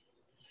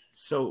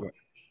 So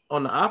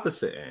on the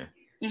opposite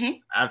end,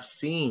 I've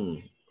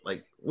seen,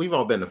 like, we've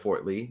all been to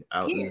Fort Lee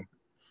out in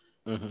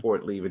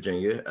Fort Lee,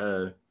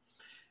 Virginia.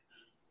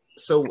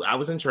 So I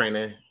was in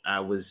training. I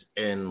was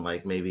in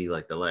like maybe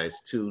like the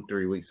last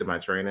 2-3 weeks of my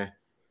training,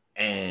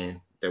 and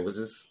there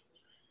was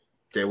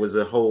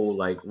a whole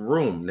like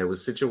room. There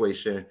was a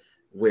situation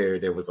where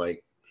there was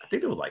like, I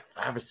think there was like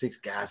 5 or 6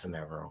 guys in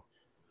that room.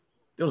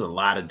 There was a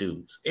lot of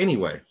dudes.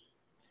 Anyway,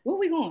 where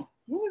we going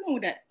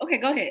with that? Okay,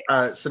 go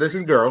ahead. So this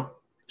is girl.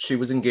 She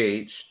was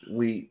engaged.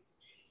 We,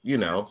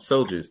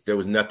 soldiers. There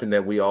was nothing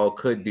that we all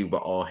could do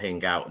but all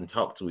hang out and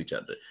talk to each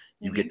other.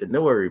 You get to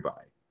know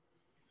everybody.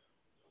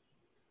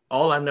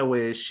 All I know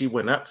is she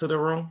went up to the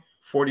room.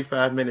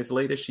 45 minutes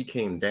later, she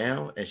came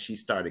down and she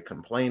started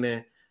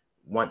complaining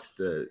once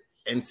the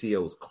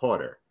NCOs caught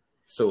her.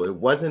 So it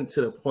wasn't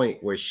to the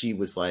point where she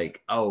was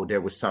like, oh,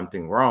 there was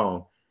something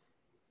wrong.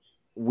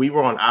 We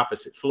were on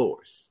opposite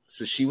floors.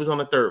 So she was on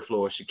the 3rd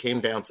floor. She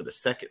came down to the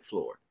 2nd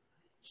floor,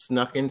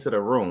 snuck into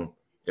the room.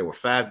 There were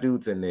 5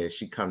 dudes in there.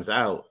 She comes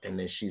out and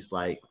then she's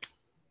like,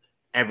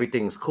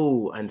 everything's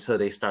cool until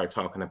they start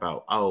talking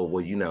about, oh,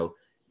 well,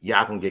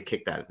 y'all can get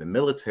kicked out of the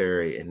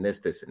military and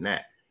this, and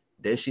that.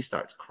 Then she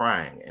starts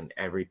crying and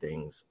I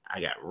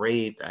got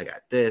raped. I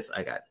got this,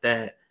 I got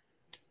that.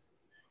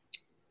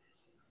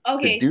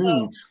 Okay. The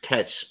dudes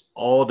catch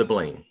all the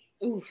blame.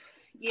 Oof.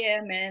 Yeah,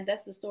 man.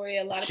 That's the story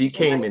a lot of people. She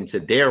came into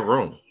their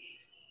room.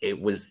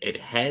 It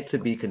had to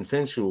be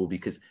consensual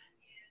because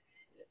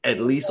at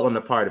least on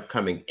the part of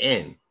coming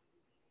in,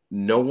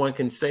 no one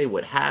can say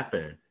what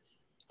happened.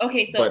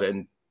 Okay, so but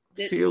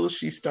until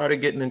she started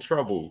getting in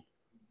trouble,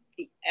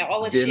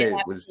 all the shit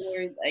was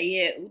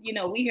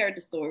we heard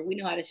the story. We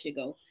know how this shit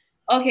go.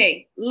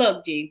 Okay,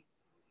 look, G.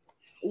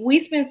 We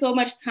spend so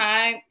much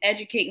time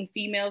educating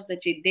females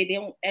that they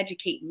don't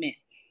educate men.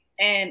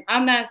 And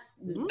I'm not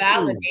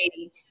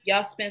validating.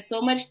 Y'all spend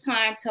so much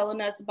time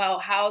telling us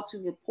about how to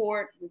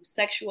report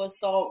sexual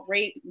assault,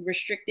 rape,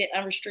 restricted,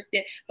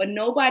 unrestricted, but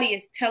nobody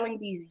is telling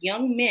these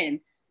young men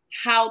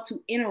how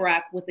to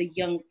interact with a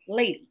young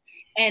lady.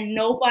 And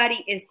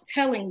nobody is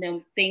telling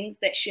them things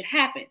that should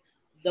happen.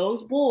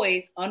 Those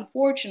boys,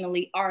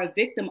 unfortunately, are a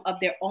victim of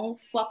their own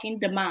fucking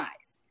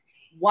demise.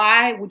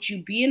 Why would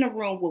you be in a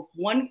room with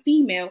one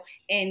female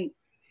and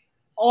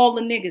all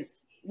the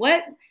niggas?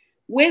 What?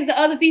 Where's the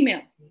other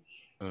female?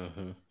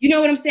 You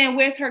know what I'm saying?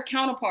 Where's her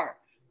counterpart?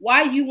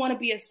 Why you want to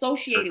be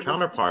associated with her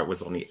counterpart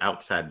was on the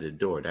outside of the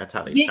door. That's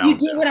how they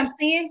found you get what I'm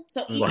saying?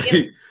 So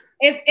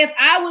if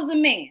I was a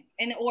man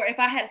or if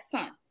I had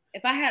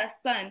a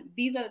son,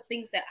 these are the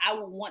things that I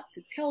would want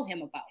to tell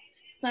him about.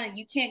 son,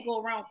 you can't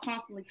go around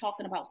constantly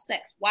talking about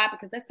sex. Why?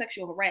 Because that's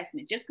sexual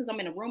harassment. Just because I'm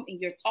in a room and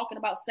you're talking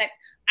about sex,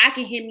 I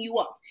can hem you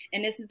up.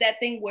 And this is that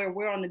thing where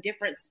we're on a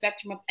different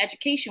spectrum of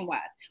education wise.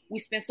 We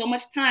spend so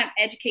much time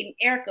educating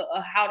Erica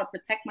of how to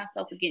protect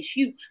myself against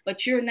you,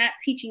 but you're not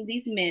teaching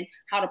these men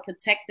how to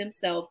protect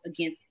themselves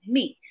against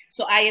me.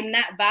 So I am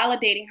not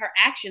validating her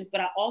actions,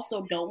 but I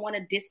also don't want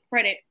to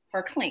discredit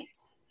her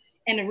claims.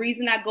 And the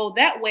reason I go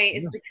that way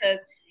is because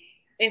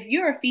if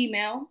you're a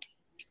female,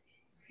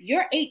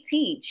 you're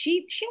 18.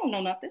 She don't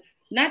know nothing.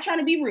 Not trying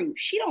to be rude.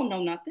 She don't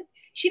know nothing.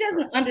 She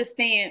doesn't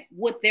understand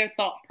what their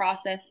thought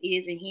process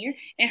is in here.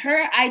 And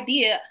her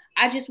idea,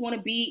 I just want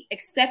to be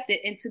accepted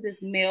into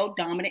this male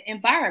dominant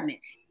environment.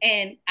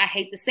 And I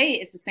hate to say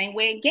it, it's the same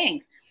way in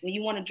gangs. When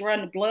you want to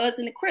join the Bloods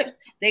and the Crips,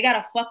 they got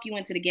to fuck you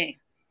into the game.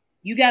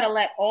 You got to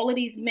let all of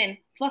these men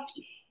fuck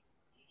you.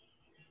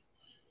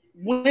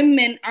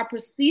 Women are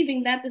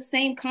perceiving that the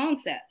same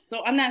concept.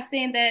 So I'm not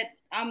saying that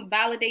I'm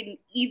validating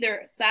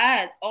either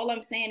sides. All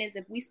I'm saying is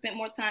if we spent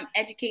more time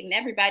educating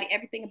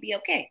everything would be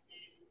okay.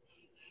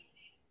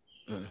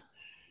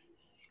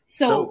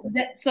 So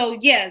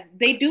yeah,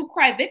 they do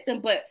cry victim,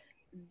 but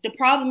the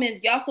problem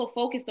is y'all so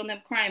focused on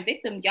them crying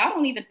victim, y'all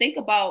don't even think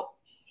about,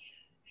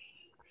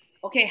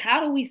 okay,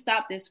 how do we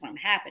stop this from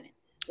happening?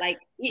 Like,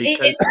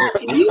 if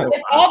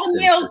all the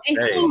males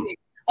included,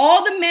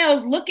 all the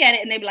males look at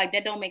it and they be like,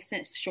 that don't make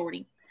sense,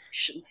 shorty.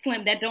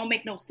 Slim, that don't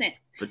make no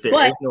sense. But there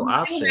is no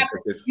option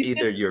because it's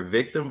either you're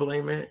victim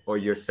blaming or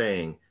you're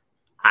saying,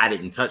 I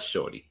didn't touch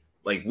shorty.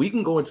 Like, we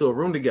can go into a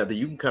room together.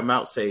 You can come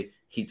out, say,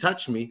 he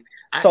touched me.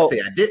 I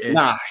say I didn't.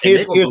 Nah,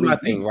 here's my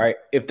thing, right?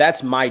 If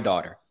that's my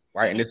daughter,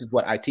 right? And this is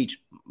what I teach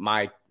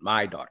my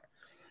daughter.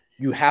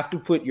 You have to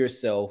put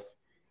yourself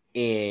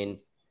in,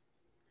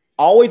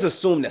 always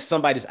assume that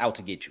somebody's out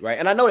to get you, right?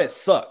 And I know that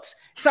sucks.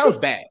 It sounds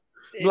bad.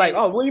 Like,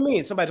 oh, what do you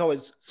mean?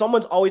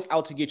 Someone's always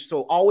out to get you.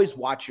 So always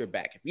watch your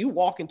back. If you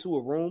walk into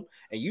a room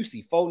and you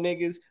see 4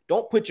 niggas,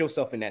 don't put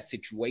yourself in that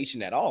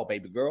situation at all,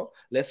 baby girl.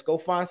 Let's go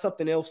find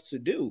something else to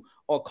do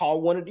or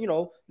call one of,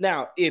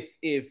 now if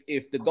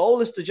the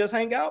goal is to just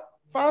hang out,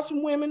 find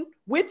some women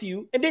with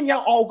you and then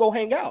y'all all go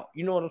hang out.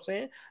 You know what I'm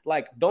saying?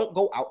 Like, don't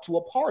go out to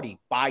a party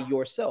by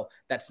yourself.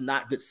 That's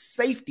not good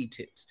safety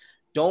tips.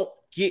 Don't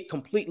get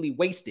completely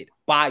wasted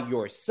by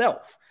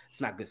yourself. It's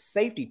not good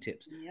safety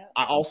tips. Yep.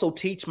 I also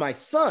teach my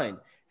son,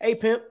 hey,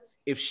 pimp,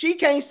 if she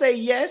can't say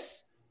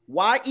yes,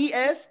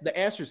 Y-E-S, the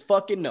answer is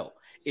fucking no.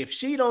 If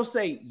she don't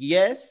say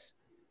yes,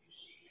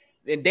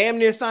 and damn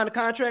near sign the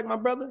contract, my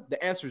brother,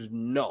 the answer is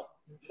no.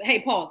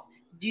 Hey, pause.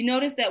 Do you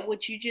notice that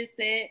what you just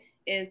said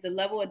is the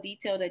level of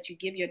detail that you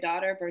give your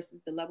daughter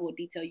versus the level of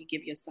detail you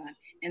give your son?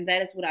 And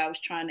that is what I was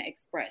trying to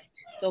express.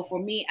 So for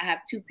me, I have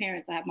 2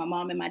 parents. I have my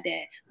mom and my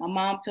dad. My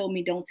mom told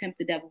me, don't tempt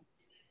the devil.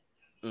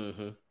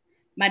 Mm-hmm.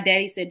 My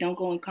daddy said, don't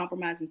go in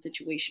compromising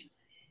situations.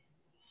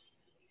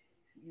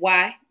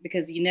 Why?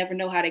 Because you never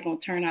know how they're going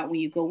to turn out when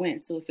you go in.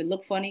 So if it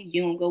look funny,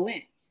 you don't go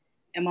in.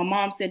 And my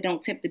mom said,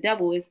 don't tempt the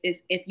devil. Is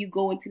if you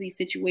go into these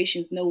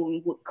situations knowing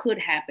what could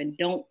happen,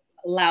 don't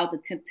allow the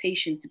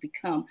temptation to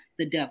become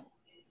the devil.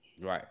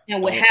 Right.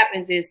 And what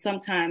happens is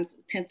sometimes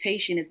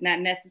temptation is not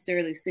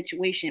necessarily a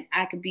situation.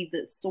 I could be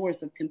the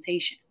source of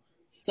temptation.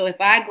 So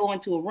if I go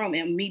into a room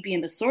and me being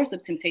the source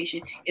of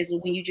temptation is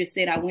when you just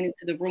said I went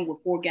into the room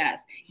with 4 guys,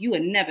 you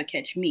would never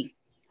catch me.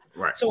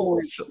 Right. So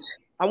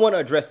I want to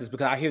address this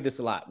because I hear this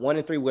a lot. 1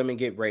 in 3 women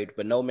get raped,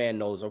 but no man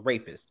knows a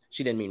rapist.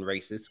 She didn't mean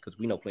racist because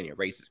we know plenty of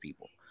racist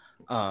people.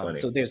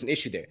 So there's an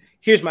issue there.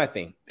 Here's my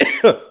thing.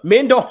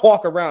 Men don't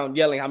walk around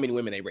yelling how many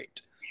women they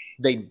raped.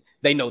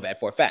 They know that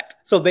for a fact.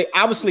 So they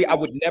obviously, I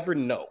would never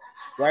know,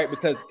 right?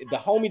 Because the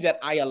homie that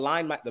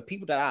the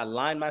people that I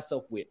align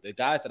myself with, the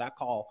guys that I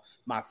call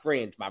my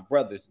friends, my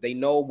brothers, they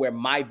know where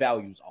my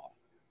values are,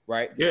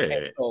 right? Yeah.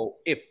 And so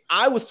if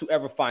I was to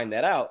ever find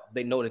that out,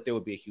 they know that there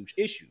would be a huge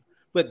issue.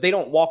 But they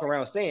don't walk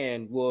around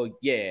saying, well,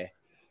 yeah,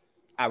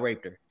 I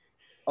raped her.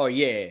 Or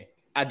yeah,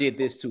 I did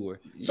this to her.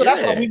 So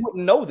that's why we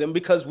wouldn't know them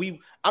because and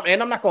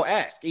I'm not going to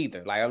ask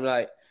either.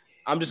 Like,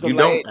 I'm just going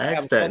to don't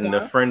ask that in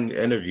the friend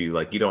interview.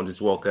 Like, you don't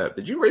just walk up.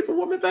 Did you rape a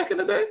woman back in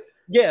the day?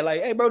 Yeah.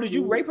 Like, hey, bro, did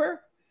you rape her?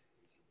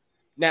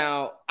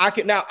 Now I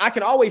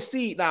can always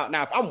see now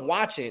if I'm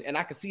watching and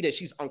I can see that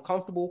she's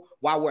uncomfortable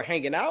while we're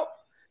hanging out,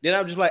 then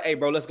I'm just like, hey,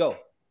 bro, let's go.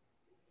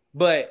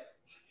 But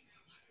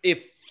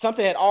if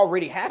something had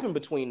already happened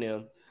between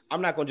them,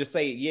 I'm not going to just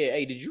say, yeah,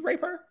 hey, did you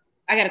rape her?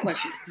 I got a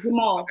question.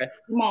 Jamal, okay.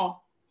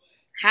 Jamal,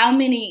 how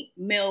many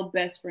male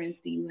best friends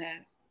do you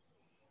have?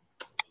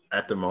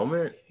 At the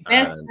moment?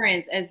 Best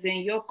friends, as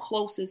in your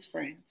closest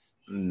friends?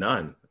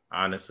 None.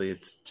 Honestly,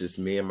 it's just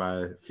me and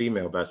my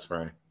female best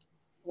friend.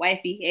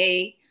 Wifey,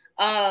 hey.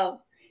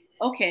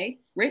 Okay.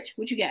 Rich,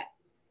 what you got?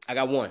 I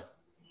got 1.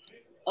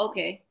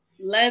 Okay.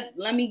 Let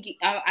me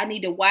I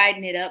need to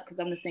widen it up because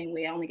I'm the same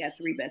way. I only got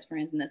 3 best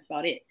friends and that's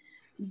about it.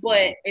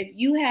 But if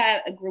you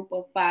have a group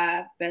of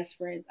 5 best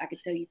friends, I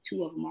could tell you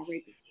 2 of them are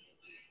rapists.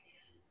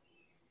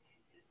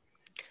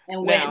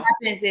 And what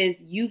happens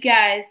is you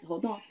guys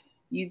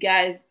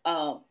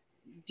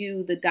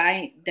do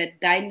the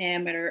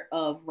diameter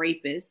of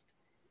rapist.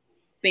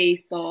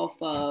 based off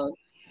of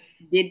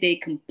did they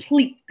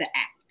complete the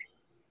act.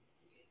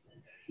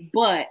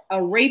 But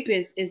a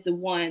rapist is the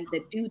one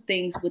that do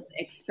things with the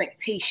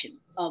expectation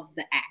of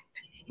the act.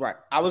 Right.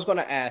 I was going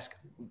to ask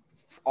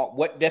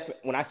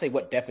when I say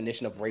what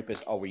definition of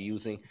rapist are we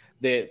using,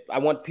 that I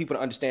want people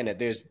to understand that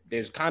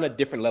there's kind of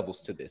different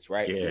levels to this,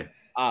 right? Yeah.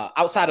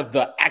 Outside of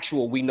the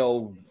actual, we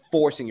know,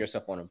 forcing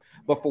yourself on them,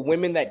 but for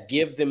women that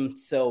give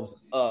themselves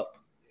up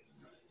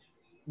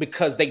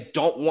because they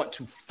don't want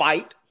to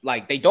fight,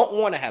 like they don't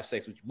want to have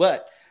sex with you,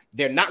 but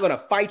they're not going to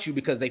fight you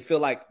because they feel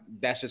like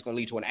that's just going to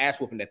lead to an ass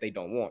whooping that they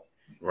don't want.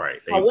 Right.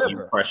 However,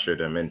 you pressure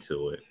them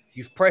into it.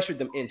 You've pressured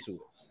them into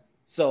it.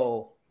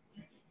 So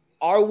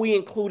are we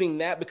including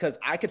that? Because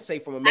I could say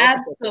from a male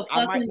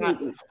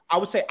perspective, I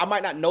would say I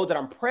might not know that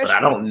I'm pressuring. But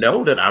I don't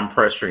know that I'm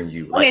pressuring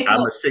you. Like,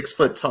 I'm a 6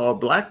 foot tall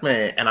black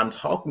man and I'm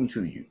talking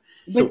to you.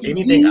 So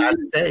anything I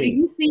say.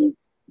 You think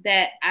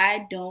that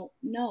I don't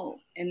know.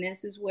 And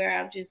this is where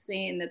I'm just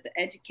saying that the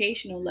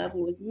educational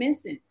level is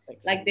missing.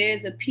 Like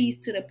there's a piece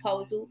to the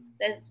puzzle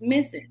that's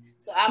missing.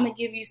 So I'm going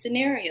to give you a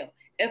scenario.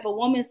 If a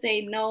woman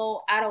say,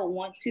 no, I don't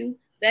want to,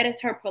 that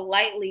is her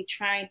politely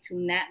trying to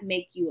not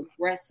make you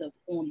aggressive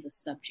on the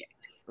subject.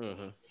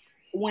 Mm-hmm.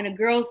 When a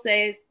girl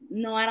says,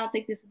 no, I don't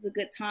think this is a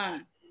good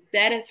time,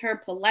 that is her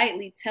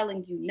politely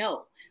telling you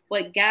no.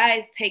 But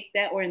guys take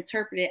that or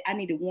interpret it, I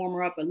need to warm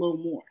her up a little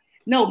more.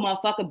 No,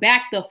 motherfucker,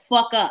 back the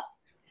fuck up.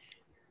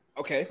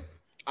 Okay,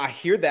 I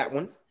hear that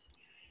one,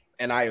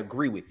 and I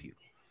agree with you.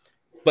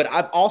 But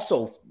I've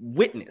also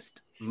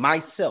witnessed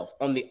myself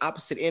on the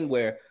opposite end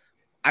where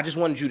I just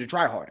wanted you to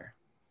try harder.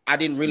 I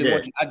didn't really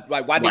want you.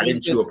 Why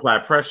didn't you apply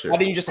pressure? Why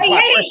didn't you just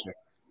apply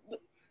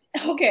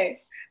pressure?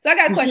 Okay, so I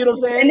got a question. See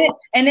what I'm saying?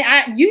 And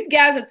then you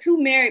guys are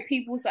two married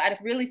people, so I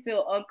really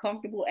feel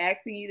uncomfortable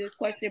asking you this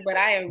question, but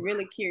I am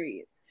really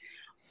curious.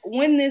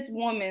 When this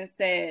woman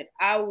said,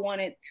 I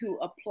wanted to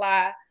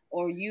apply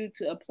or you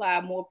to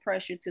apply more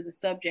pressure to the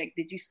subject,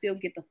 did you still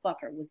get the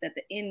fucker? Was that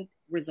the end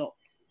result?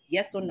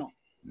 Yes or no?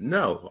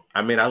 No,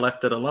 I mean I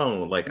left it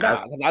alone. Like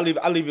I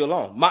leave you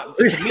alone.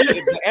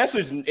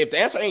 If the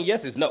answer ain't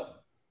yes, it's no.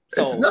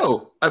 So it's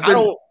no.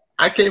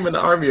 I came in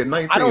the army at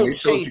 19. They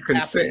told you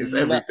consent is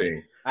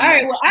everything. All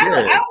right. Well,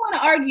 I want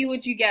to argue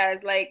with you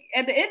guys. Like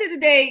at the end of the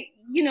day,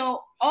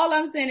 all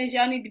I'm saying is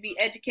y'all need to be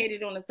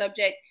educated on the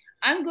subject.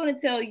 I'm going to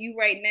tell you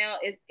right now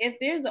is if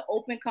there's an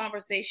open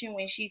conversation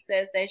when she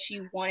says that she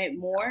wanted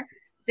more,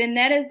 then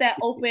that is that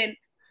open.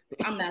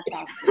 I'm not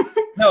talking.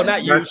 No,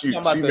 not you. Not you.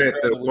 She meant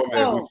the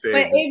woman who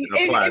said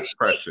applied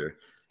pressure.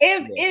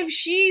 If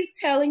she's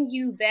telling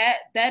you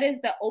that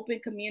is the open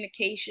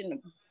communication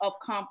of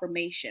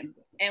confirmation.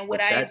 And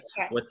that's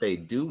what they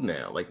do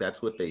now. Like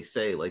that's what they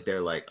say. Like they're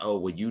like, oh,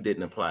 well, you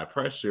didn't apply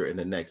pressure and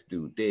the next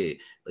dude did.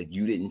 Like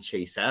you didn't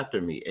chase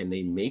after me. And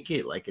they make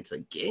it like it's a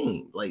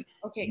game. Like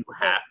you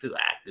have to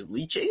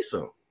actively chase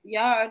them.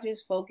 Y'all are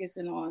just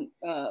focusing on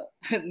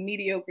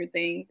mediocre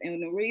things.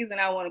 And the reason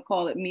I want to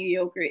call it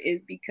mediocre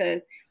is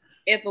because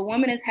if a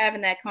woman is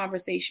having that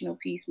conversational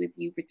piece with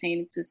you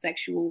pertaining to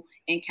sexual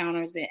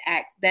encounters and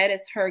acts, that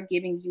is her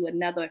giving you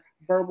another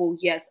verbal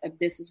yes if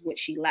this is what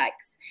she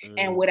likes.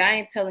 And what I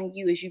am telling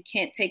you is you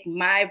can't take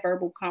my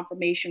verbal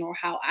confirmation or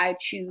how I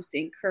choose to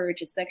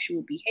encourage a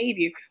sexual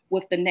behavior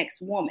with the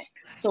next woman.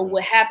 So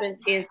what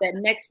happens is that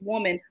next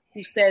woman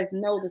who says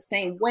no the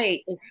same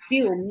way, it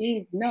still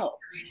means no.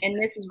 And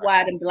this is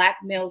why the black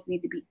males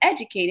need to be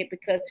educated,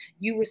 because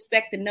you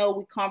respect the no,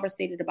 we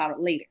conversated about it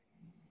later.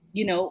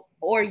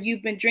 Or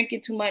you've been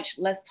drinking too much.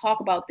 Let's talk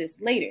about this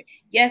later.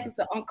 Yes, it's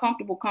an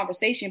uncomfortable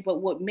conversation, but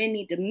what men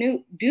need to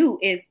do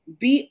is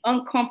be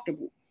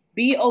uncomfortable.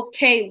 Be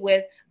okay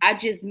with, I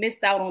just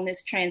missed out on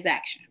this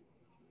transaction.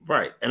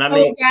 Right. And I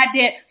mean,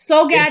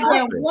 so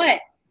goddamn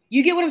what?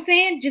 You get what I'm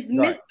saying? Just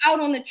miss out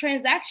on the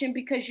transaction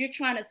because you're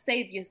trying to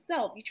save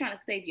yourself. You're trying to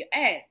save your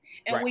ass.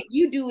 And what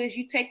you do is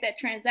you take that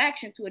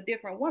transaction to a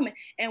different woman.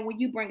 And when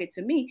you bring it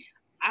to me,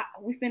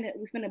 we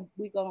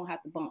gonna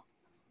have to bump.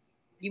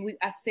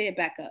 I say it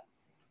back up.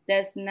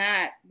 That's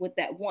not what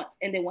that wants.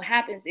 And then what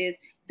happens is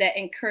that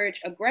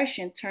encouraged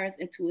aggression turns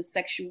into a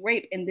sexual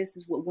rape. And this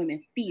is what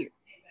women fear.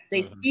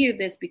 They fear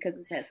this because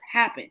it has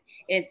happened.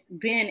 It's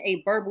been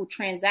a verbal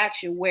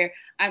transaction where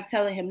I'm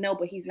telling him no,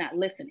 but he's not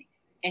listening.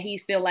 And he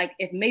feel like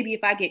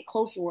if I get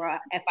closer or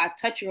if I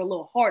touch her a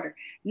little harder,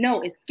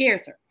 no, it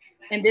scares her.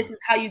 And this is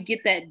how you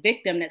get that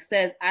victim that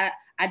says, I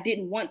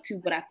didn't want to,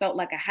 but I felt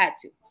like I had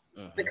to.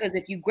 Because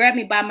if you grab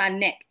me by my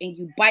neck and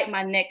you bite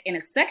my neck in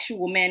a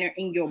sexual manner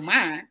in your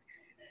mind,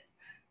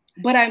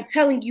 but I'm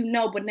telling you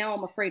no, but now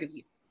I'm afraid of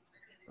you.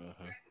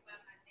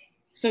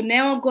 So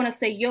now I'm going to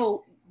say,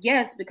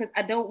 yes, because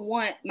I don't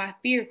want my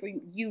fear for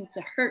you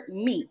to hurt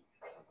me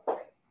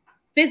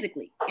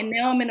physically. And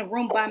now I'm in a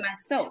room by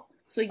myself.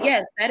 So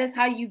yes, that is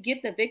how you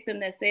get the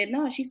victim that said,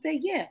 no, she said,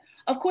 yeah.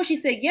 Of course she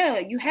said, yeah,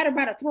 you had her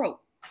by the throat.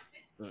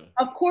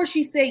 Of course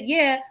she said,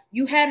 yeah,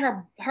 you had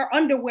her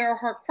underwear or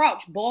her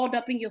crotch balled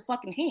up in your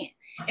fucking hand.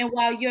 And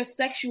while your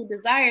sexual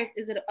desires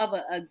is of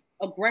a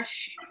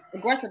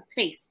aggressive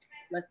taste,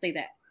 let's say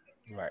that.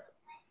 Right.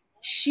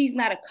 She's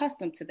not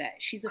accustomed to that.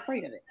 She's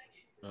afraid of it.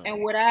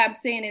 And what I'm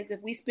saying is,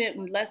 if we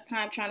spend less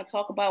time trying to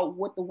talk about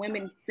what the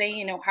women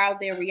saying or how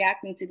they're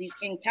reacting to these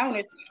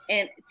encounters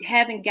and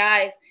having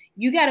guys,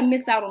 you got to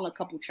miss out on a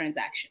couple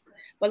transactions.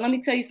 But let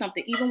me tell you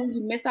something, even when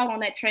you miss out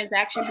on that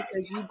transaction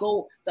because you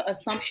go the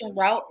assumption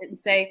route and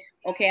say,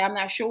 okay, I'm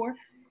not sure,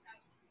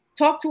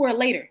 talk to her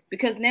later,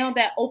 because now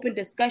that open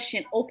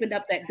discussion opened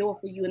up that door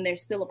for you and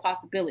there's still a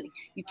possibility.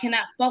 You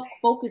cannot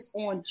focus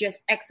on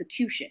just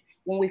execution.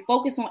 When we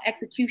focus on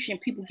execution,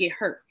 people get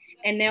hurt.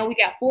 And now we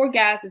got 4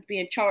 guys that's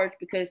being charged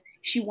because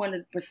she wanted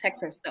to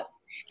protect herself.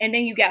 And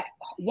then you got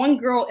one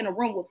girl in a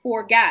room with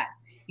 4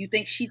 guys. You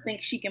think she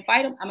thinks she can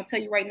fight them? I'm going to tell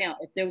you right now,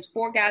 if there was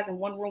 4 guys in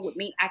one room with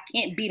me, I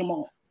can't beat them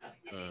all.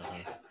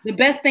 The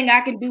best thing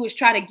I can do is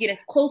try to get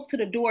as close to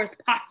the door as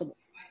possible.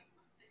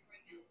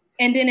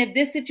 And then if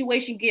this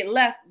situation get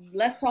left,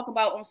 let's talk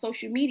about on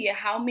social media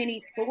how many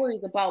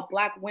stories about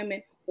Black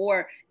women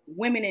or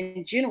women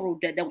in general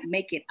that don't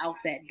make it out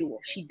that door.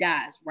 She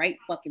dies right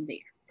fucking there.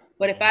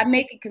 But if I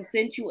make it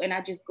consensual and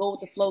I just go with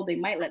the flow, they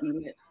might let me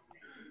live.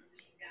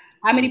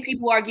 How many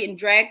people are getting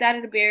dragged out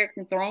of the barracks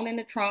and thrown in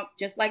the trunk,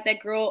 just like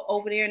that girl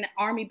over there in the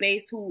army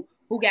base who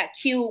got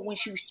killed when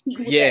she was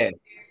cheating with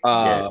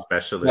that?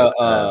 Specialist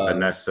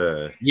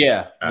Vanessa.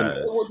 Same situation. I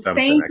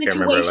can't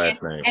remember her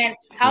last name. And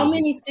how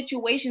many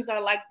situations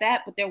are like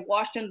that, but they're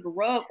washed under the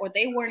rug, or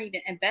they weren't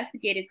even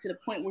investigated to the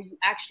point where you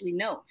actually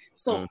know.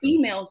 So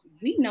females,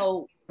 we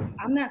know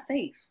I'm not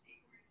safe.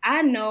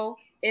 I know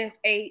if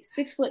a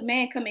 6-foot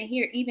man come in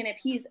here, even if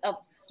he's of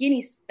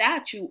skinny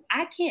stature,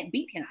 I can't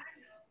beat him.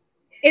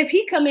 If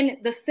he come in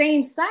the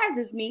same size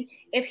as me,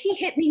 if he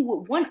hit me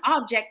with one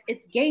object,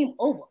 it's game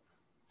over.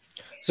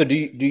 So do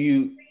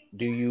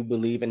you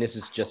believe, and this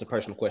is just a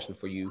personal question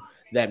for you,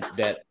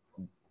 that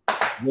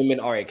women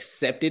are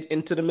accepted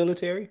into the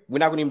military? We're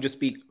not going to even just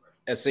speak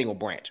a single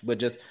branch, but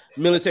just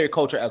military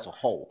culture as a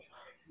whole.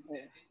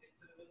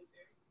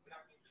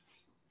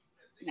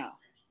 No.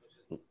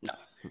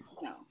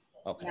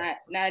 Okay.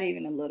 Not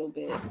even a little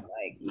bit.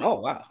 Like, oh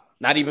wow,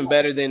 not even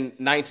better than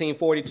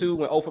 1942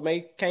 when Ofa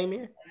May came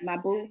in. My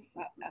boo,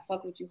 I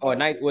fuck with you. Or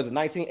was it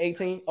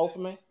 1918 Ofa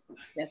May?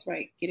 That's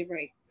right. Get it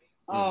right.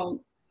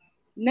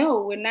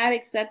 No, we're not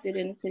accepted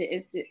into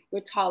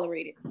we're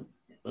tolerated.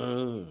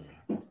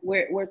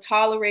 We're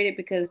tolerated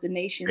because the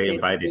nation. They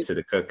invited to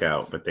the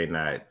cookout, but they're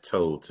not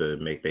told to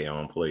make their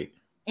own plate.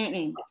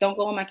 Don't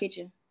go in my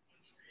kitchen.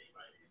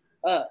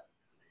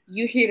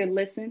 You're here to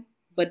listen,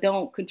 but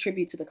don't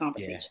contribute to the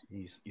conversation.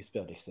 Yeah, you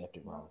spelled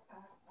accepted wrong.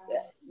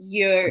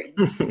 Your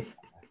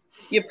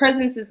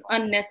presence is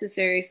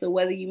unnecessary. So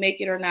whether you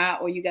make it or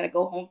not, or you got to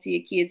go home to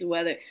your kids, or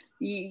whether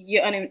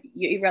you're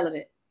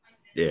irrelevant.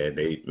 Yeah,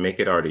 they make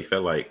it already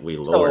feel like we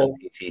lowered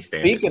PT standards.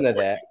 Speaking of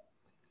that,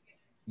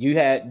 you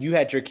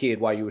had your kid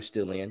while you were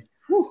still in.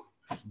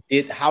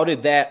 How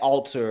did that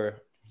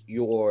alter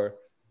your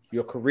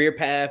career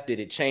path? Did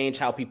it change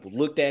how people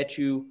looked at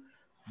you?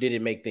 Did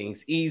it make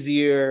things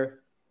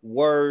easier,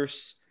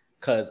 worse?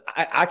 Because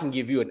I can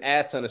give you an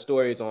ass ton of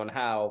stories on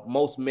how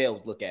most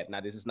males look at it.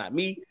 Now, this is not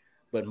me,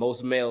 but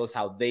most males,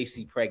 how they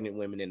see pregnant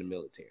women in the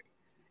military.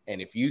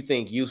 And if you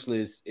think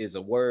useless is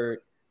a word,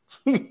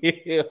 wait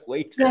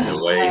till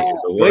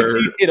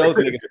you hear those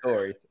nigga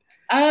stories.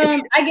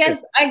 I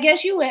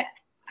guess you would.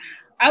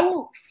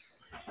 I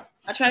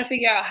try to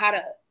figure out how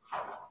to.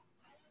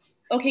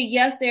 Okay,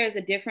 yes, there is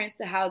a difference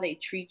to how they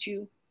treat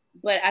you,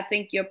 but I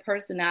think your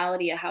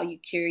personality and how you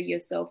carry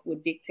yourself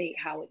would dictate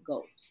how it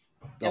goes.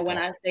 Okay. And when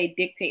I say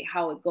dictate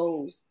how it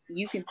goes,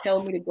 you can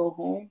tell me to go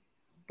home,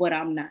 but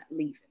I'm not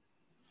leaving.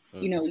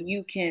 You know,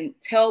 you can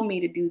tell me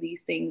to do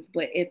these things,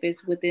 but if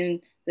it's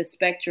within the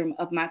spectrum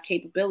of my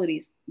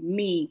capabilities,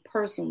 me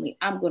personally,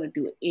 I'm going to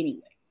do it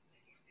anyway.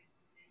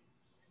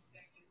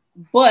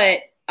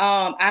 But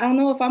I don't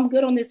know if I'm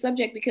good on this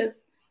subject because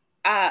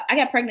I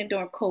got pregnant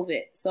during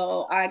COVID.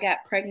 So I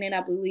got pregnant,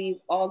 I believe,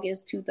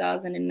 August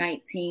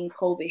 2019.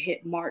 COVID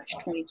hit March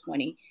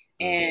 2020.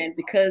 And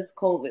because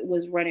COVID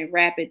was running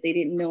rapid, they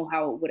didn't know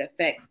how it would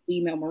affect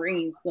female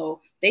Marines. So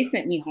they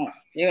sent me home.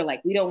 They were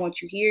like, we don't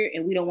want you here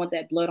and we don't want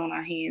that blood on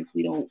our hands.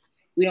 We don't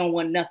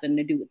want nothing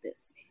to do with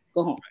this.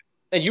 Go home.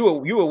 And you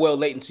were well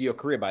late into your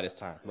career by this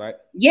time, right?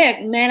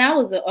 Yeah, man, I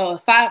was a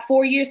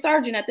 4-year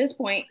sergeant at this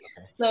point.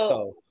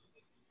 So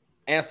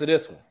answer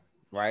this one,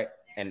 right?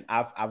 And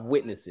I've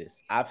witnessed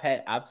this.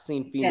 I've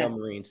seen female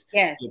Marines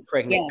get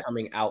pregnant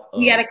coming out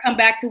of. You got to come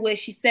back to what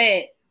she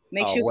said.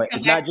 Make sure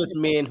it's not just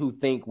men who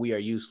think we are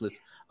useless.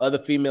 Other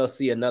females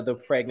see another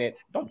pregnant.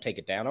 Don't take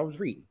it down. I was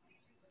reading.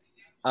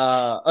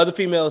 Other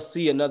females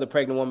see another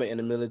pregnant woman in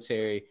the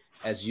military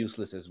as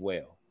useless as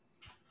well.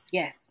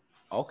 Yes.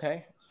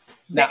 Okay.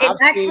 Now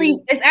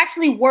it's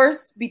actually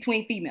worse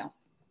between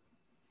females,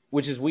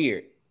 which is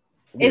weird.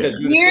 It's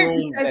weird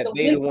because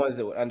they're the ones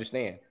that would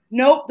understand.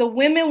 Nope, the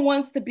women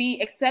wants to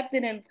be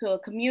accepted into a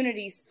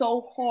community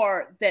so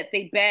hard that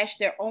they bash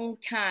their own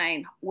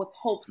kind with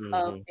hopes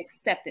of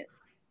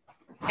acceptance.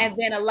 And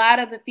then a lot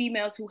of the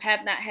females who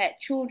have not had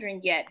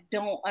children yet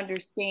don't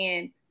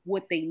understand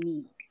what they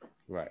need.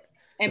 Right.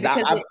 And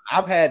because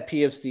I've had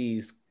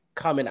PFCs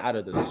coming out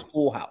of the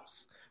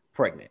schoolhouse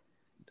pregnant.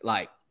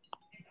 Like,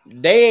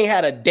 they ain't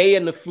had a day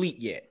in the fleet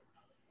yet,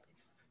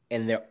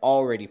 and they're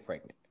already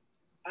pregnant.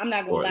 I'm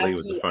not gonna lie to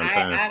was a you. fun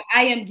time.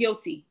 I am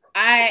guilty.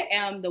 I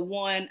am the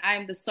one. I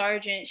am the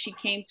sergeant. She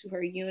came to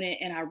her unit,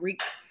 and I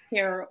wreaked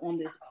terror on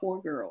this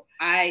poor girl.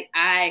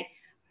 I'm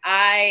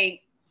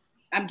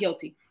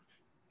guilty.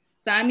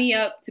 Sign me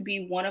up to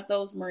be one of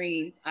those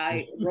Marines.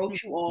 I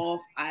wrote you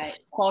off. I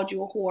called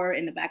you a whore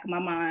in the back of my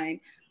mind.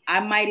 I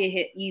might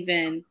have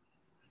even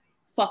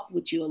fucked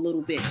with you a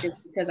little bit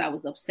just because I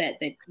was upset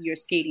that you're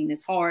skating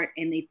this hard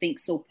and they think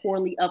so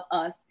poorly of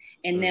us.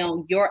 And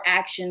now your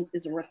actions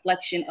is a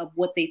reflection of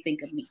what they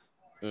think of me.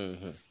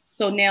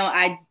 So now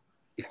I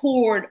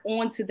poured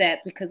onto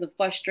that because of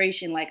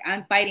frustration. Like,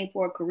 I'm fighting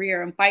for a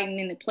career. I'm fighting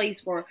in a place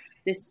for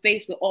this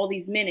space with all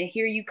these men. And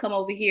here you come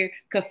over here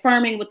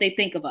confirming what they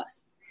think of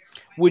us.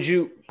 Would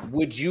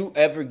you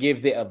ever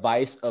give the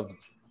advice of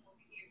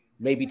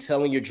maybe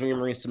telling your Dream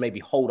Marines to maybe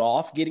hold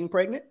off getting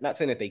pregnant? Not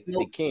saying that they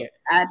can't,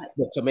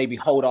 but to maybe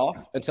hold off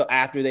until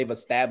after they've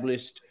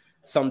established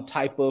some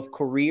type of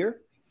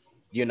career,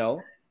 you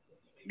know?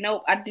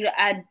 No, I do.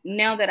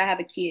 Now that I have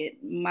a kid,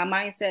 my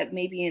mindset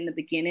maybe in the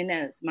beginning,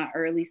 as my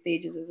early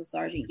stages as a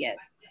sergeant,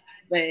 yes.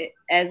 But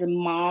as a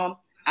mom,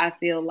 I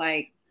feel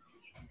like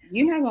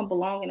you're not going to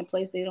belong in a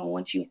place they don't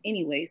want you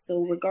anyway.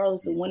 So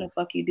regardless of when the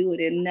fuck you do it,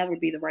 it'll never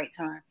be the right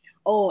time.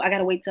 Oh, I got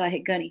to wait till I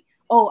hit gunny.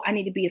 Oh, I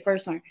need to be a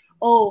first sergeant.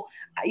 Oh,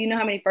 you know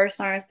how many first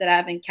sergeants that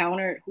I've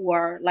encountered who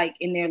are like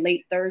in their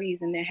late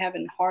 30s and they're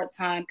having a hard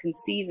time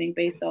conceiving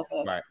based off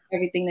of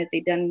everything that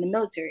they've done in the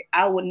military.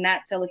 I would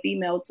not tell a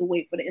female to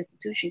wait for the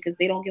institution because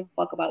they don't give a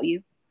fuck about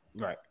you.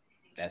 Right.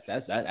 That's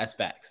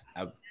facts.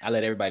 I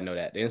let everybody know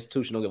that the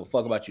institution don't give a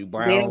fuck about you.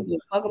 Brown, they don't give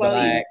a fuck about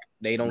black, you.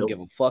 They don't give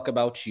a fuck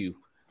about you.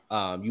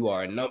 You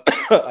are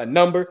a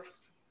number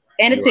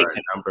and a ticket.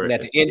 And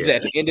at the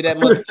end of that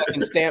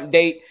motherfucking stamp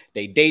date,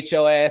 they date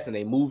your ass and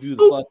they move you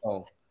the fuck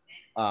on.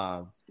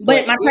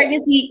 But my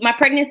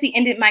pregnancy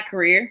ended my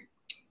career.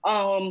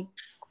 How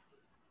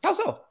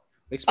so?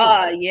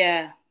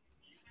 Yeah.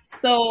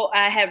 So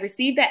I had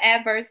received the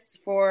adverse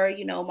for,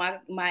 you know,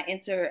 my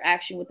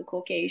interaction with the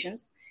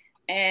Caucasians.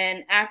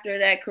 And after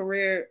that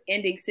career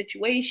ending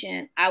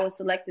situation, I was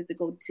selected to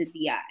go to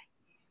DI.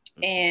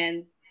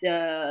 And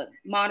the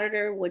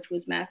monitor, which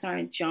was Master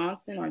Sergeant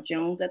Johnson or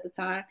Jones at the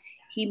time,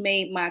 he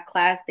made my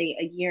class date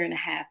a year and a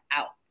half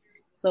out.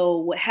 So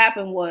what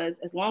happened was,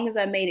 as long as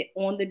I made it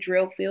on the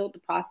drill field, the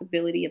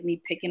possibility of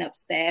me picking up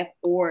staff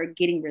or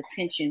getting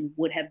retention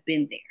would have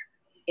been there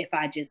if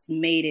I just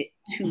made it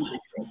to the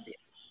drill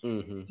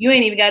field. You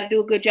ain't even got to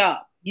do a good job.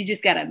 You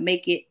just got to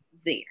make it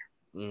there.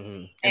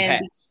 And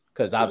pass.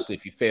 Because obviously,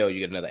 if you fail, you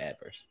get another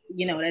adverse.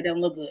 You know, that don't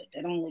look good.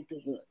 That don't look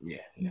too good.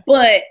 Yeah.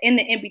 But in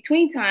the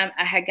in-between time,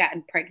 I had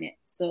gotten pregnant.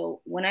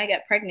 So when I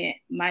got pregnant,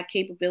 my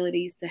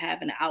capabilities to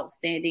have an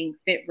outstanding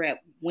fit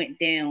rep went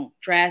down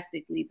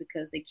drastically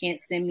because they can't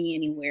send me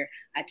anywhere.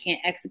 I can't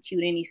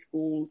execute any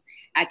schools.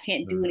 I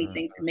can't do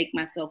anything to make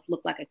myself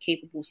look like a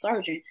capable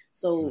sergeant.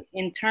 So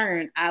in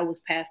turn, I was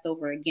passed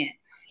over again.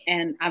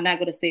 And I'm not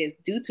going to say it's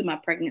due to my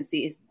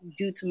pregnancy. It's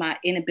due to my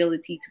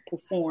inability to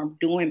perform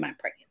during my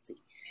pregnancy.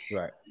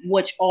 Right.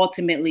 Which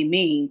ultimately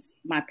means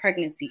my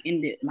pregnancy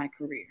ended my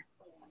career.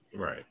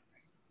 Right.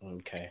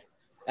 Okay.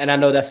 And I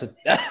know that's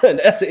an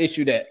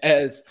issue that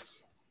as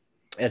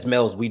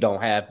males we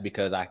don't have,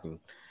 because I can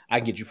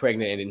get you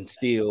pregnant and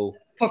still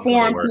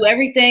perform, do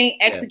everything,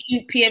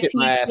 execute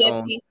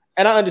PFT.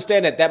 And I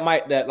understand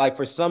that like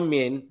for some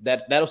men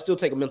that'll still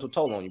take a mental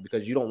toll on you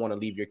because you don't want to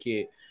leave your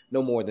kid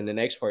no more than the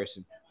next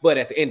person. But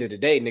at the end of the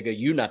day, nigga,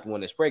 you're not the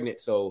one that's pregnant.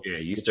 So yeah,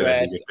 you still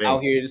have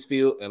out here in this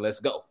field and let's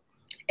go.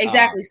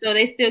 Exactly. So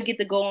they still get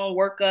to go on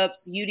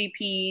workups,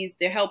 UDPs.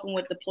 They're helping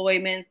with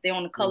deployments. They're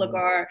on the color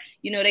guard.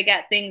 You know, they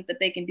got things that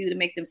they can do to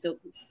make them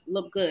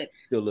look good.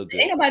 Still look good.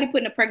 Ain't nobody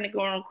putting a pregnant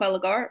girl on color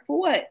guard for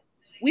what?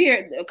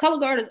 Color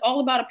guard is all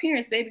about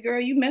appearance, baby girl.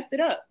 You messed it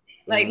up.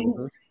 Like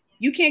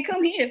you can't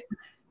come here.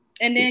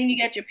 And then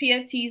you got your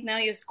PFTs. Now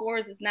your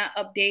scores is not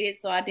updated.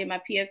 So I did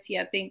my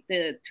PFT, I think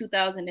the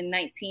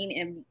 2019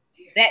 and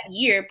that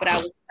year, but I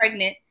was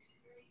pregnant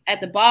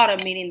at the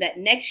bottom, meaning that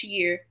next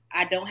year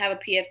I don't have a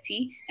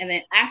PFT. And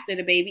then after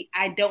the baby,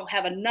 I don't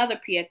have another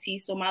PFT.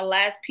 So my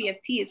last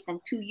PFT is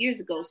from 2 years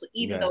ago. So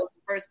even though it's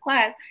first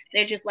class,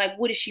 they're just like,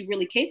 what is she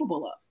really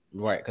capable of?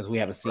 Right. Because we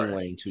haven't seen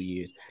one in 2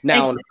 years.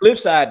 Now, on the flip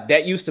side,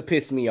 that used to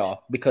piss me off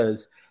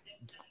because,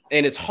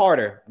 and it's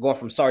harder going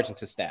from sergeant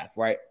to staff,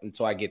 right? And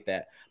so I get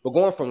that. But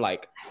going from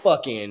like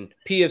fucking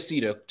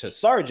PFC to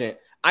sergeant,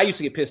 I used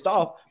to get pissed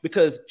off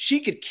because she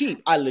could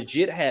keep, I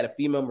legit had a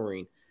female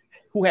Marine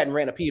who hadn't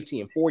ran a PFT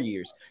in 4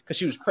 years because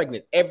she was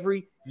pregnant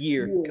every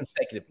year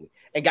consecutively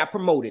and got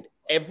promoted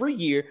every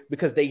year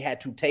because they had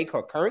to take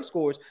her current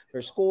scores.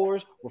 Her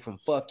scores were from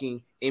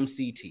fucking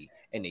MCT,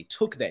 and they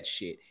took that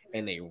shit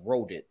and they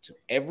wrote it to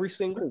every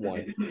single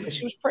one. And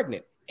she was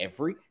pregnant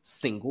every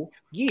single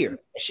year. And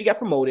she got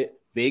promoted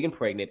big and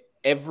pregnant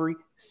every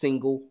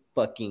single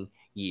fucking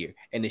year.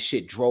 And this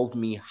shit drove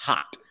me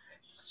hot,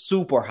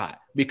 super hot,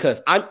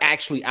 because I'm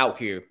actually out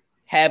here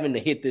having to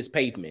hit this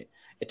pavement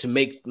to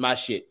make my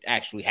shit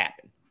actually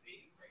happen.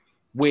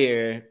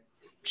 where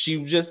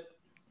she just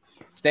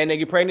stand there,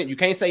 get pregnant. You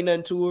can't say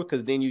nothing to her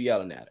because then you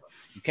yelling at her.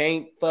 You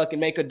can't fucking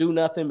make her do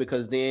nothing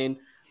because then,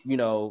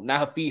 now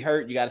her feet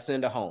hurt. You got to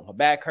send her home. Her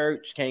back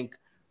hurt. She can't,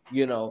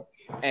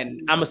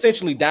 and I'm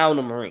essentially down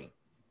the Marine,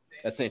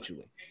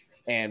 essentially.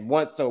 And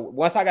once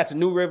I got to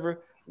New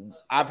River,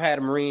 I've had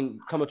a Marine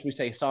come up to me and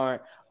say,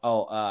 Sergeant,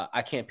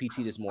 I can't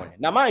PT this morning.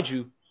 Now, mind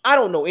you, I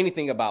don't know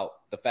anything about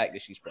the fact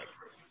that she's pregnant,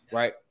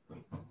 right?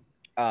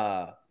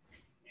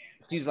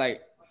 She's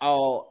like,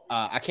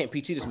 I can't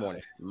PT this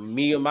morning.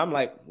 I'm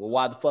like, well,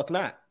 why the fuck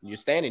not? You're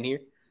standing here.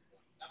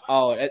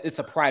 Oh, it's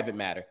a private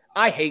matter.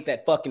 I hate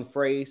that fucking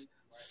phrase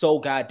so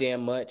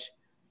goddamn much.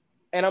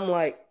 And I'm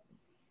like,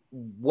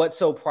 what's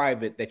so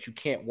private that you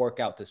can't work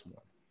out this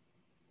morning?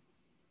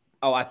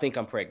 Oh, I think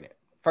I'm pregnant.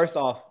 First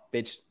off,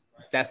 bitch,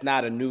 that's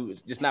not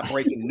it's not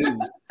breaking news.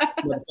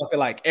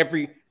 Like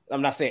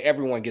I'm not saying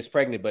everyone gets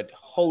pregnant, but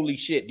holy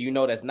shit, do you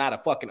know that's not a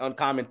fucking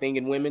uncommon thing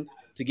in women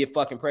to get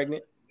fucking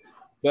pregnant?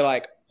 But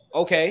like,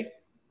 okay,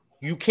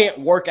 you can't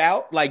work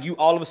out. Like you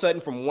all of a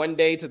sudden from one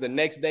day to the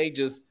next day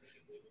just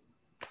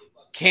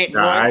can't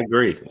run. I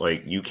agree.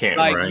 Like you can't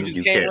run,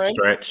 you can't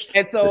stretch.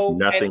 And so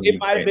it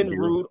might have been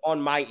rude on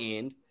my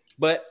end,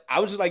 but I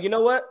was just like, you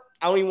know what?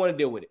 I don't even want to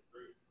deal with it.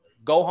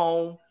 Go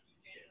home,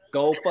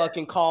 go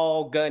fucking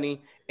call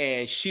Gunny,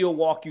 and she'll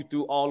walk you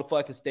through all the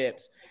fucking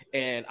steps.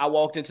 And I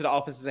walked into the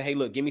office and said, hey,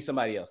 look, give me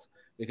somebody else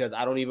because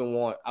I don't even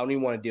want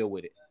to deal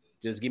with it.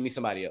 Just give me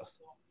somebody else.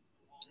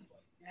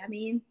 I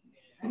mean,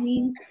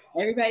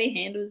 everybody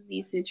handles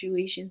these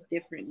situations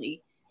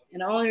differently.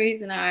 And the only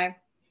reason I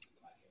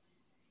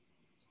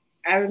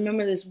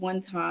remember this one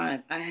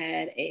time I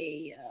had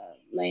a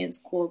Lance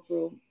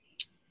Corporal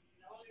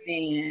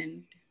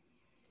and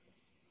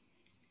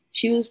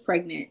she was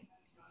pregnant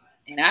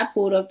and I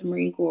pulled up the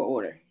Marine Corps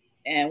order.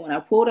 And when I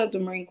pulled up the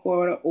Marine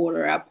Corps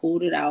order, I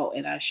pulled it out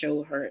and I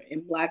showed her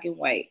in black and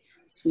white,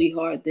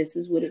 sweetheart, this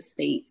is what it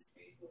states.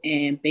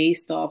 And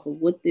based off of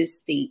what this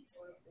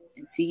states,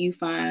 until you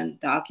find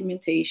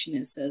documentation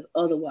that says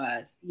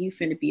otherwise, you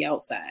finna be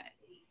outside.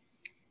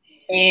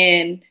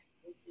 And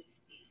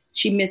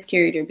she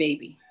miscarried her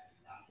baby.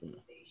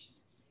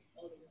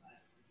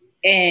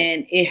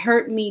 And it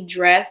hurt me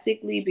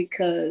drastically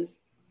because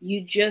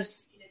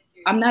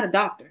I'm not a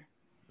doctor.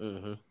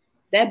 Mm-hmm.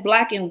 That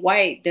black and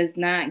white does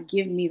not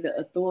give me the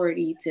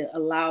authority to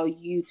allow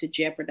you to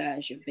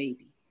jeopardize your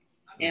baby.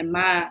 Mm-hmm. And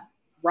my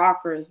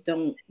rockers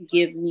don't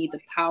give me the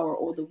power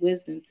or the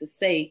wisdom to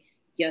say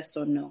yes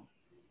or no.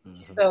 Mm-hmm.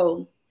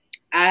 So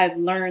I've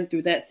learned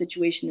through that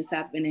situation that's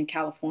happened in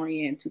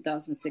California in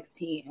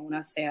 2016. And when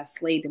I say I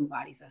slayed them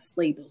bodies, I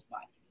slayed those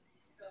bodies.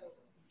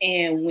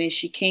 And when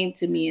she came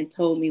to me and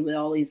told me with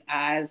all these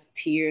eyes,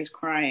 tears,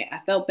 crying, I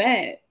felt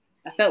bad.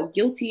 I felt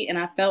guilty and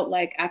I felt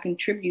like I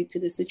contribute to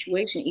the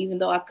situation, even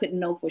though I couldn't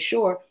know for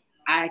sure.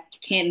 I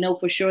can't know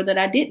for sure that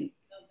I didn't.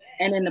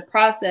 And in the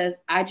process,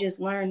 I just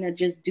learned to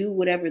just do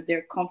whatever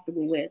they're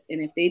comfortable with.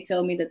 And if they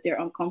tell me that they're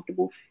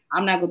uncomfortable,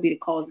 I'm not going to be the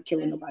cause of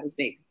killing nobody's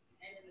baby.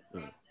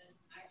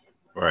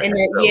 Right. And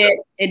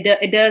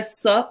it does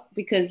suck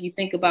because you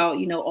think about,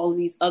 all of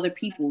these other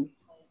people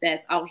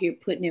that's out here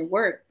putting in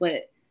work.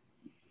 But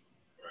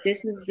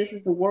this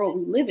is the world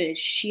we live in.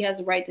 She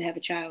has a right to have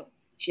a child.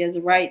 She has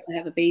a right to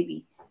have a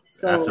baby.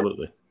 So,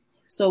 absolutely.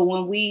 So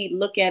when we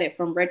look at it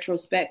from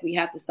retrospect, we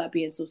have to stop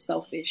being so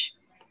selfish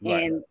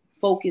and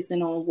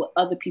focusing on what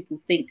other people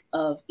think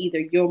of either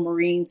your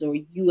Marines or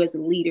you as a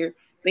leader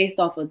based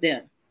off of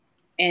them.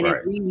 And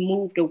if we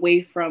moved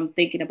away from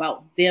thinking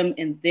about them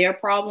and their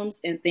problems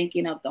and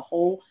thinking of the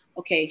whole,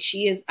 okay,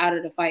 she is out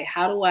of the fight.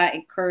 How do I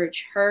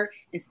encourage her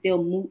and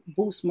still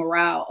boost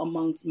morale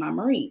amongst my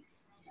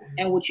Marines?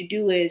 And what you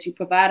do is you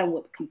provide them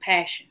with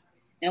compassion.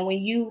 And when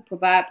you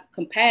provide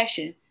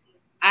compassion,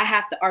 I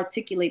have to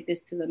articulate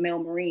this to the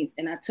male Marines.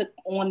 And I took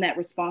on that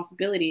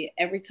responsibility.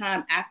 Every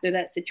time after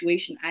that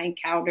situation I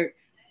encountered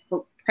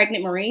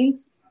pregnant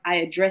Marines, I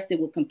addressed it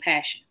with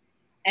compassion.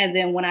 And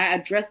then when I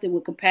addressed it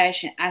with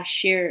compassion, I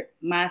shared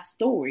my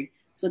story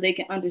so they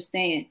can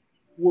understand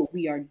what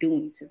we are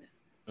doing to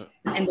them.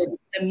 And the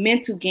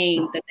mental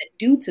game that they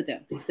do to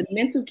them. The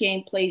mental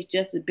game plays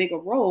just a bigger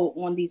role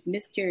on these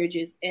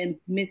miscarriages and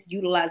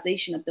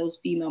misutilization of those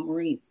female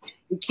Marines.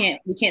 We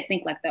can't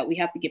think like that. We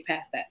have to get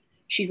past that.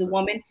 She's a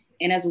woman,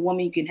 and as a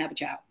woman, you can have a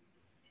child.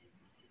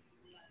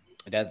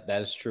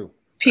 That is true.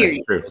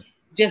 Period. True.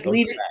 Just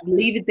leave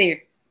it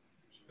there.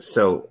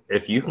 So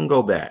if you can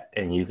go back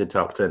and you could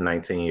talk to a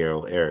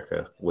 19-year-old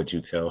Erica, would you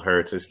tell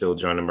her to still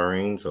join the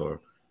Marines,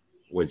 or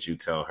would you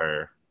tell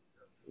her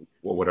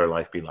what would her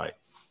life be like?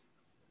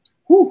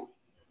 Whew.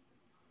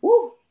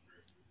 Whew.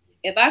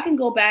 If I can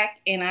go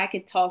back and I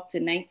could talk to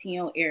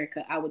 19-year-old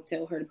Erica, I would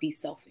tell her to be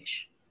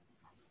selfish.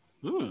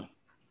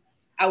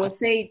 I would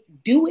say,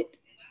 do it,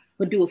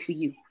 but do it for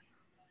you.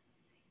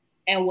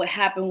 And what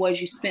happened was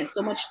you spent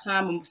so much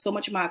time and so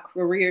much of my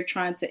career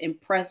trying to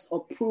impress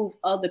or prove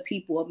other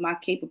people of my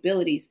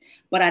capabilities,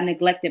 but I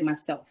neglected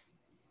myself.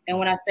 And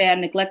when I say I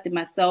neglected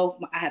myself,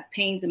 I have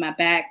pains in my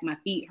back, my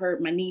feet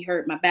hurt, my knee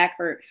hurt, my back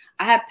hurt.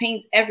 I have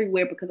pains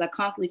everywhere because I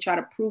constantly try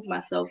to prove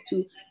myself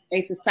to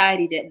a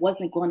society that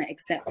wasn't going to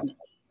accept me.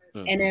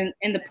 And then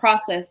in the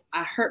process,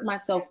 I hurt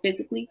myself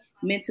physically,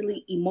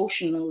 mentally,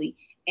 emotionally,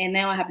 and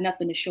now I have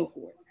nothing to show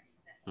for it.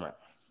 Right.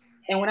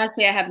 And when I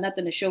say I have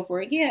nothing to show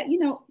for it, yeah,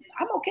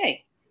 I'm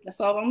okay.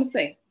 That's all I'm gonna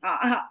say.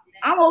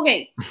 I'm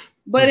okay.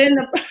 But in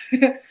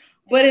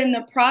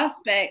the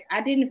prospect,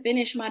 I didn't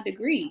finish my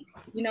degree.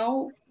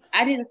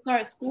 I didn't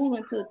start school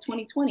until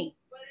 2020.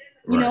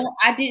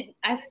 I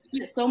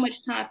spent so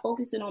much time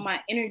focusing on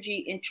my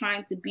energy and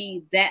trying to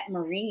be that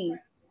Marine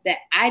that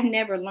I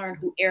never learned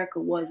who Erica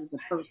was as a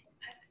person.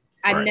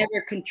 I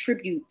never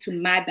contribute to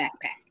my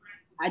backpack.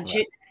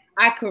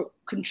 I could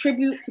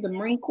contribute to the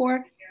Marine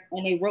Corps,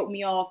 and they wrote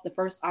me off the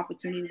first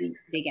opportunity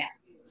they got.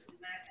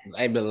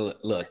 Hey,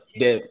 but look,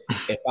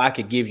 if I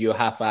could give you a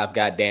high five,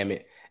 goddamn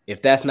it,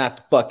 if that's not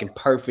the fucking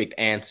perfect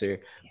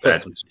answer for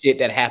some shit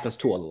that happens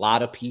to a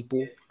lot of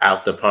people,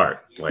 out the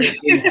park, like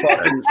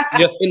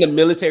just in the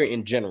military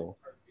in general.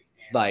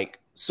 Like,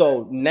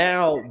 so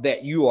now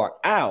that you are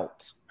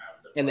out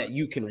and that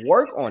you can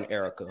work on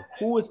Erica,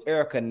 who is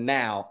Erica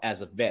now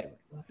as a veteran?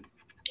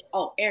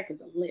 Oh,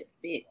 Erica's a lit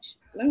bitch.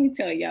 Let me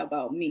tell y'all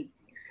about me.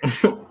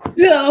 So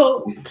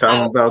tell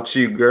them about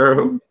you,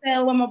 girl.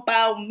 Tell them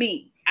about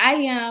me.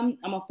 I'm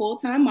a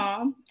full-time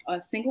mom,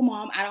 a single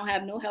mom. I don't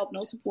have no help,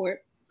 no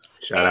support.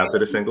 Shout out to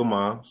the single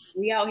moms.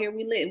 We out here,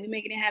 we lit, we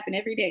making it happen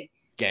every day.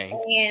 Gang.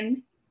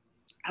 And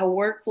I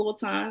work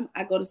full-time.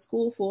 I go to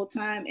school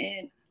full-time,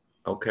 and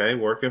okay,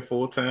 working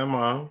full-time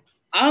mom.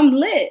 I'm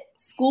lit.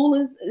 School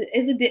is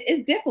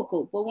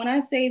difficult, but when I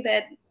say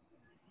that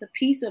the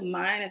peace of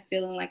mind of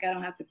feeling like I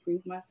don't have to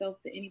prove myself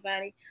to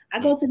anybody, I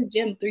go to the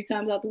gym 3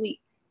 times out the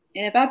week,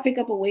 and if I pick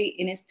up a weight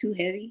and it's too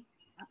heavy,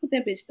 I put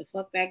that bitch the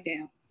fuck back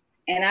down,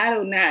 and I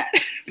do not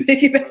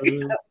pick it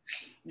back up.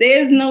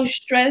 There's no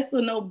stress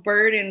or no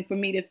burden for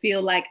me to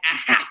feel like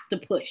I have to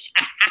push.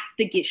 I have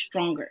to get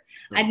stronger.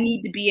 I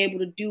need to be able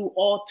to do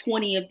all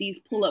 20 of these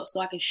pull-ups so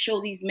I can show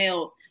these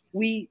males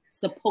we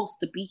supposed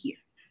to be here.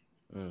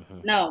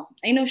 No,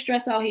 ain't no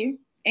stress out here.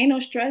 Ain't no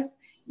stress.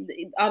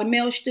 Are the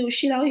males still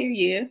shit out here?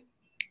 Yeah.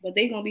 But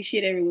they gonna be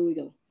shit everywhere we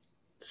go.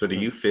 So do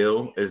you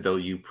feel as though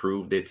you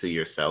proved it to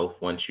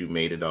yourself once you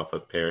made it off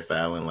of Paris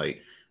Island?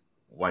 Like,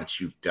 once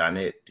you've done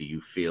it, do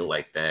you feel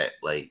like that?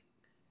 Like,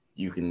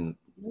 you can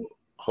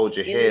hold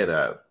your head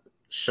up,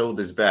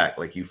 shoulders back,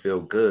 like you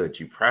feel good,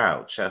 you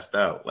proud, chest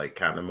out, like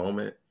kind of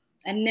moment?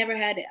 I never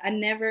had it. I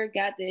never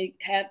got to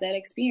have that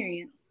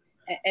experience.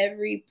 At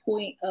every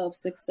point of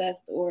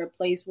success or a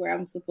place where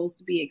I'm supposed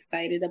to be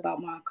excited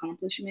about my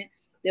accomplishment,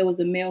 there was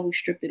a male who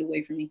stripped it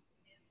away from me.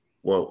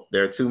 Well,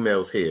 there are 2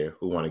 males here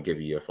who want to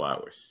give you your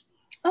flowers.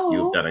 Oh.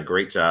 You've done a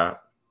great job.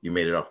 You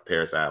made it off of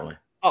Paris Island.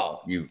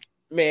 Oh, you're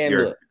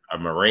look, a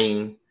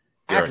Marine.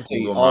 I can tell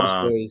you all the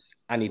stories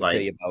I need to tell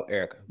you about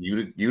Erica.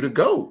 You the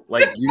GOAT.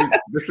 Like,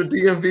 this the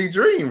DMV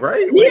dream,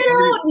 right? Like, you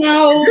don't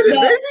know.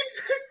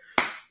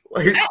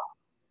 Like,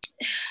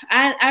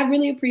 I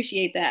really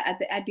appreciate that.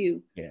 I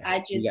do. Yeah.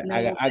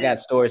 I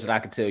got stories that I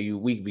could tell you.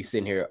 We could be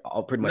sitting here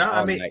pretty much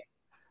all night.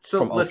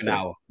 So listen,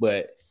 Okinawa,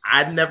 but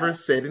I never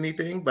said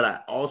anything, but I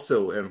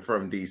also am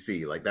from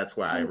DC. Like, that's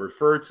why I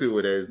refer to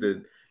it as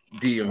the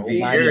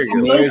DMV area.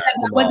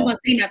 I wasn't gonna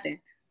say nothing.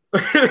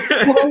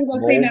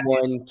 No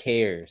one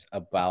cares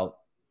about.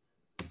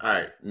 All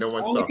right, no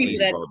one saw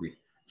these, Baldy.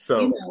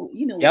 So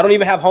y'all don't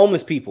even have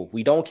homeless people.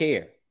 We don't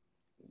care.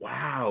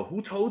 Wow,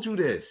 who told you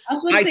this?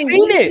 I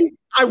seen it.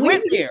 I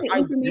went there.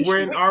 You were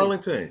in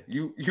Arlington.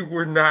 You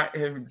were not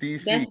in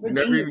DC. You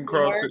never even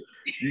crossed it.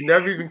 You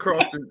never even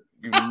crossed it.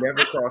 You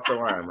never crossed the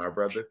line, my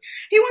brother.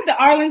 He went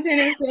to Arlington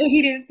and said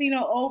he didn't see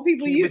no old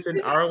people. He was in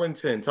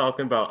Arlington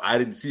talking about I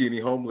didn't see any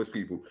homeless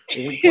people.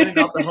 And we pointed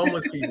out the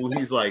homeless people.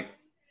 He's like,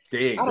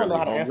 they ain't really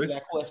homeless. Answer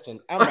that question.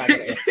 I'm not gonna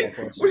answer that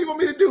question. What do you want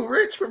me to do,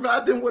 Rich?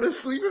 Provide them with a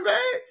sleeping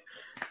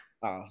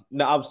bag?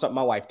 No,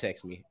 my wife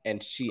texted me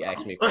and she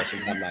asked me a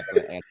question. I'm not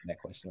going to answer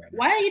that question right now.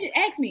 Why you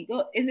ask me?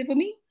 Go. Is it for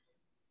me?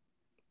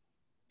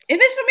 If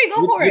it's for me,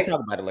 go for it. We'll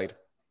talk about it later.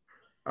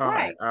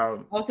 Right.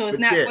 So it's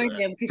not for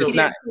him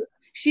because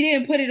she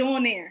didn't put it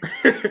on there.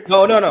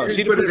 No.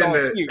 She didn't put it on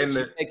here. She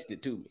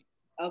texted to me.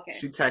 Okay.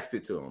 She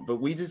texted to him, but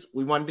we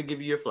wanted to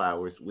give you your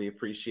flowers. We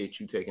appreciate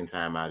you taking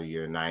time out of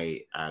your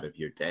night, out of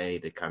your day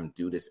to come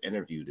do this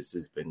interview. This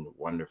has been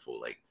wonderful.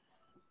 Like,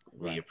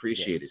 we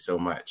appreciate it so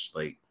much.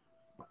 Like,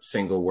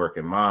 single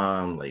working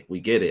mom, like, we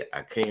get it.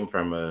 I came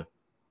from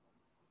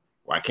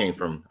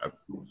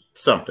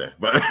something,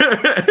 but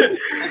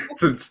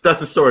so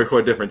that's a story for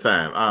a different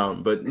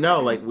time. But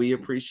no, like, we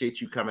appreciate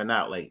you coming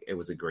out. Like, it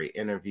was a great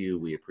interview.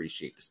 We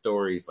appreciate the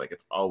stories. Like,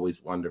 it's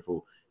always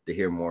wonderful to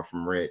hear more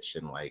from Rich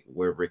and like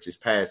where Rich's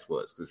past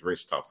was, because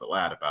Rich talks a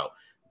lot about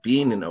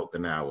being in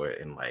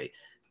Okinawa and like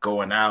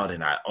going out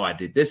and I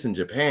did this in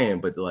Japan,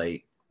 but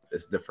like,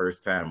 it's the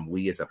first time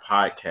we as a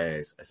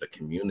podcast, as a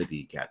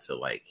community, got to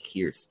like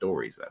hear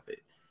stories of it.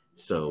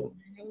 So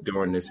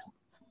during this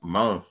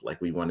month,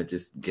 like we want to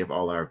just give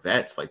all our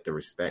vets like the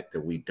respect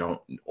that we don't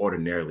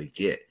ordinarily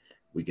get.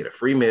 We get a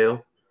free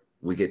meal.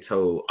 We get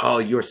told, "Oh,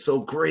 you're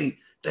so great.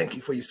 Thank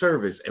you for your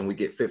service." And we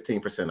get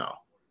 15% off.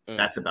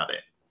 That's about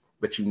it.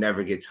 But you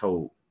never get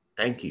told,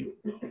 "Thank you.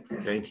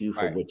 Thank you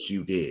for what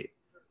you did,"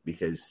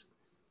 because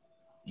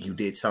you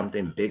did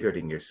something bigger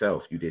than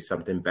yourself. You did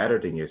something better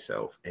than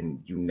yourself. And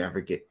you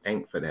never get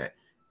thanked for that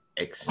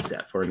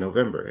except for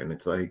November. And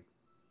it's like,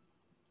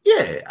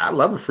 yeah, I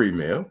love a free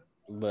meal.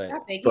 But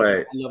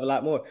I love a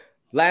lot more.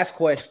 Last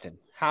question.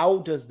 How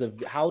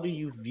do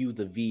you view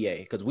the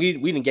VA? Because we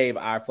didn't gave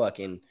our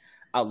fucking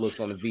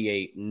outlooks on the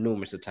VA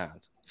numerous of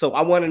times. So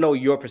I want to know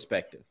your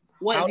perspective.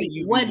 What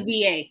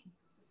VA?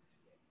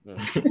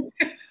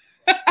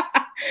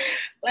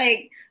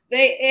 Like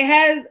it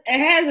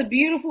has a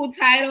beautiful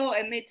title,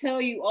 and they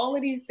tell you all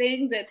of these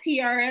things at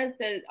TRS,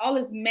 that all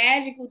these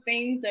magical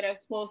things that are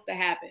supposed to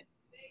happen.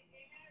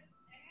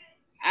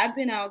 I've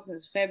been out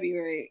since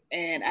February,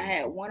 and I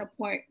had one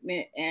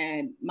appointment,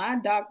 and my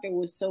doctor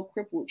was so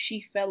crippled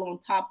she fell on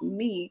top of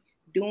me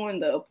during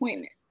the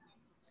appointment.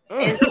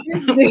 And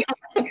since then,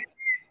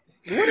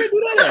 where did you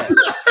do that?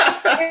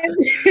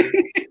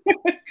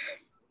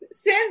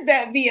 Since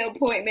that VA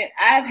appointment,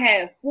 I've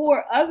had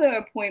 4 other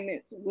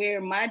appointments where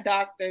my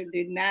doctor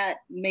did not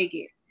make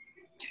it.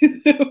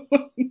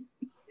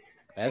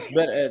 That's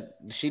better.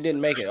 She didn't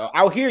make it.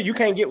 Out here, you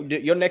can't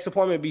get your next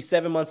appointment. Be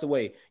 7 months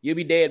away. You'll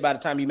be dead by the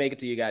time you make it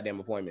to your goddamn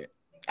appointment.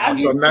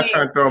 I'm not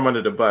trying to throw them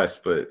under the bus,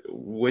 but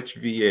which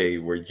VA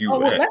were you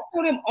at? Let's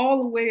throw them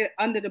all the way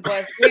under the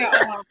bus.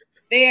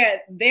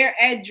 Their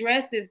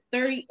address is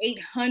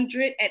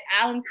 3800 at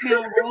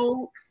Allentown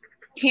Road,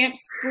 Camp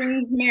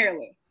Springs,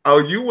 Maryland. Oh,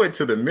 you went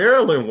to the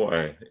Maryland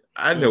one.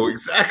 I know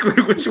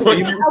exactly which one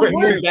you went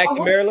to. Back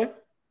to Maryland?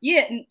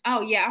 Yeah.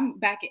 Oh, yeah. I'm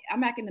back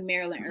in the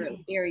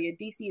Maryland area.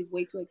 DC is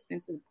way too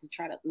expensive to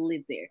try to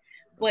live there.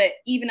 But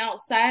even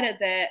outside of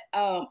that,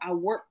 I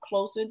work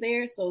closer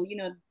there. So,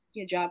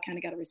 your job kind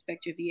of got to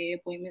respect your VA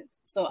appointments.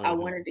 So I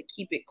wanted to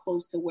keep it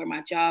close to where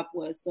my job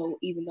was. So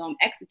even though I'm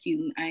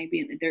executing, I ain't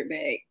being a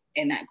dirtbag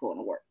and not going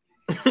to work.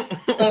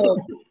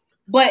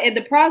 But in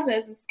the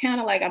process, it's kind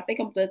of like, I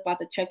think I'm just about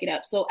to chuck it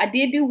up. So I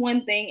did do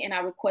one thing, and I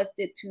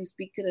requested to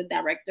speak to the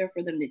director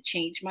for them to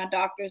change my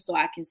doctor so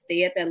I can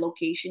stay at that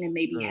location and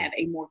maybe have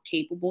a more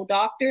capable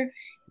doctor.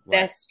 Right.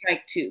 That's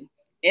strike 2.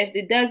 If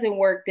it doesn't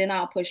work, then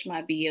I'll push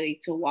my VA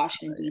to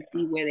Washington,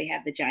 D.C., where they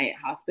have the giant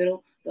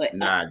hospital. But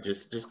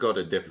just go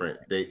to different.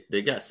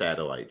 They got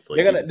satellites.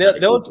 Like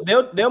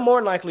they'll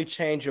more likely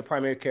change your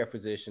primary care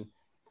physician.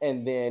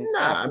 And then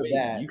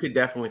you could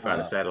definitely find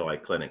a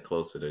satellite clinic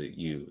closer to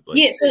you.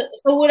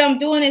 So what I'm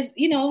doing is,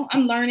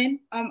 I'm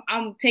learning.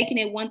 I'm taking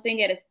it one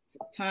thing at a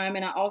time,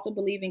 and I also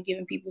believe in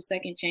giving people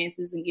second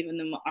chances and giving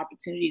them an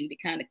opportunity to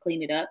kind of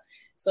clean it up.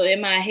 So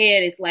in my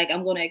head, it's like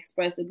I'm going to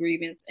express a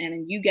grievance, and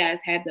then you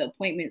guys have the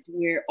appointments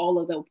where all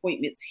of the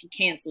appointments he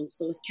canceled.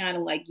 So it's kind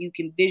of like you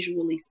can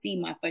visually see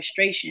my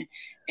frustration,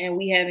 and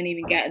we haven't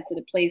even gotten to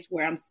the place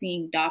where I'm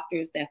seeing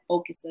doctors that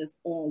focus us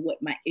on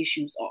what my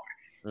issues are.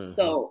 Mm-hmm.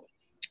 So.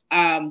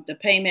 The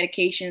pain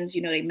medications,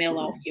 they mail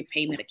off your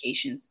pain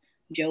medications.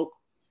 Joke.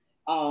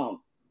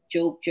 Call,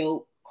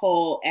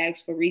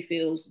 ask for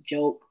refills.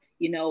 Joke.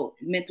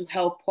 Mental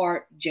health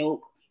part.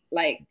 Joke.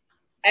 Like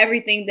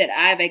everything that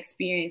I've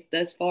experienced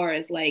thus far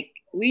is like,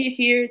 we're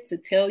here to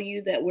tell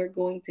you that we're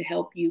going to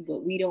help you,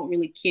 but we don't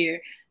really care.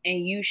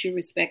 And you should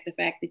respect the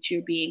fact that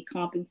you're being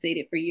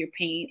compensated for your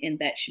pain, and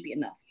that should be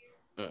enough.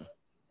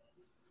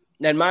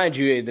 And mind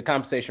you, the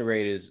compensation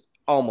rate is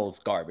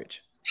almost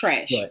garbage.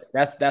 Trash.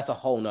 But that's a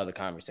whole nother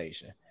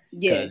conversation.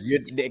 Yeah,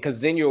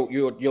 because then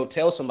you'll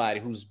tell somebody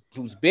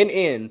who's been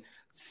in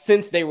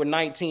since they were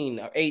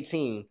 19 or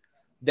 18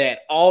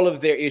 that all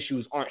of their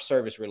issues aren't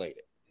service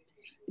related.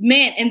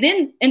 Man, and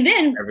then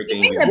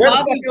everything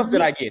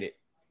did I get it?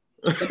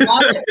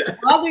 What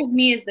bothers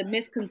me is the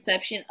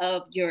misconception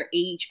of your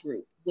age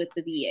group with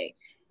the VA.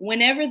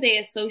 Whenever they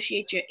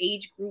associate your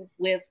age group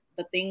with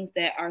the things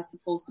that are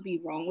supposed to be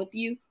wrong with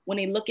you, when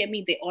they look at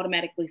me, they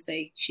automatically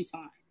say she's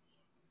fine.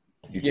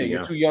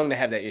 You're too young to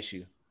have that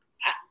issue.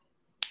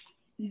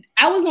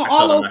 I was on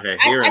all those. I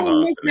didn't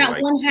miss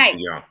not one hike.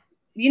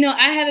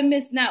 I haven't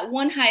missed not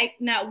one hike,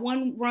 not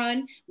one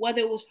run, whether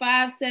it was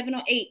 5, 7,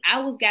 or 8.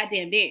 I was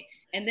goddamn there.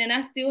 And then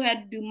I still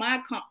had to do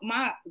my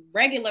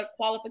regular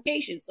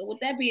qualifications. So with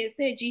that being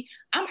said, G,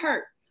 I'm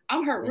hurt.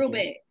 I'm hurt real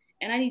bad.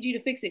 And I need you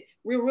to fix it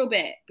real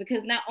bad.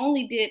 Because not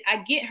only did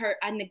I get hurt,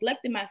 I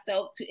neglected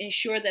myself to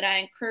ensure that I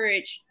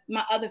encouraged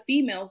my other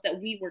females that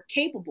we were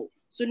capable.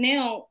 So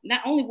now, not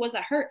only was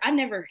I hurt, I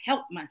never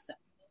helped myself.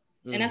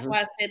 And that's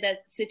why I said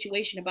that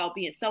situation about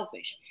being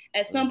selfish.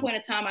 At some point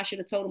in time, I should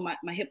have told him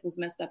my hip was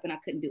messed up and I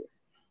couldn't do it.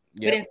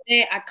 Yep. But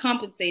instead, I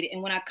compensated.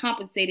 And when I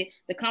compensated,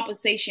 the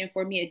compensation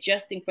for me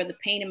adjusting for the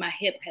pain in my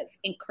hip has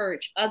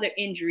encouraged other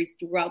injuries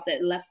throughout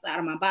that left side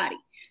of my body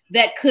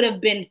that could have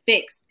been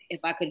fixed if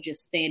I could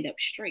just stand up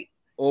straight.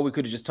 Or we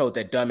could have just told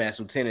that dumbass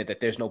lieutenant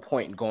that there's no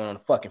point in going on a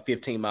fucking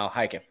 15-mile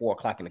hike at 4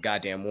 o'clock in the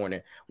goddamn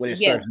morning when it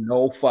serves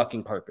no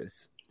fucking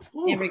purpose.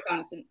 In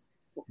reconnaissance.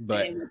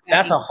 But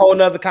that's a whole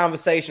nother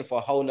conversation for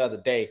a whole nother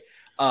day.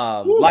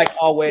 Like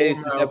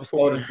always, this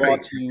episode is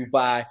brought to you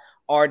by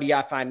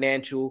RDI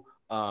Financial,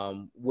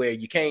 where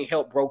you can't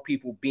help broke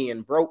people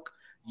being broke.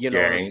 You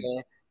know what I'm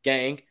saying?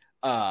 Gang.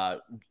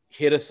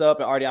 Hit us up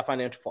at RDI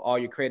Financial for all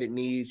your credit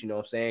needs. You know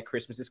what I'm saying?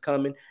 Christmas is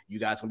coming. You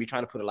guys gonna be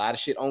trying to put a lot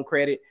of shit on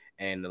credit,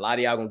 and a lot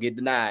of y'all gonna get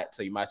denied.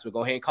 So you might as well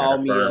go ahead and call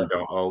me up.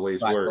 Don't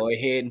always work. Go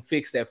ahead and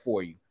fix that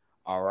for you.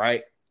 All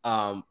right.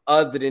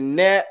 Other than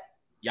that,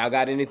 y'all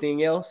got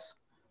anything else?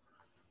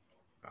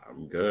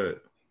 I'm good.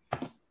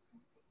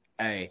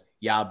 Hey,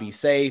 y'all be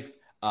safe.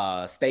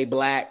 Stay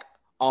black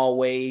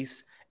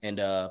always.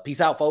 And peace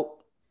out, folks.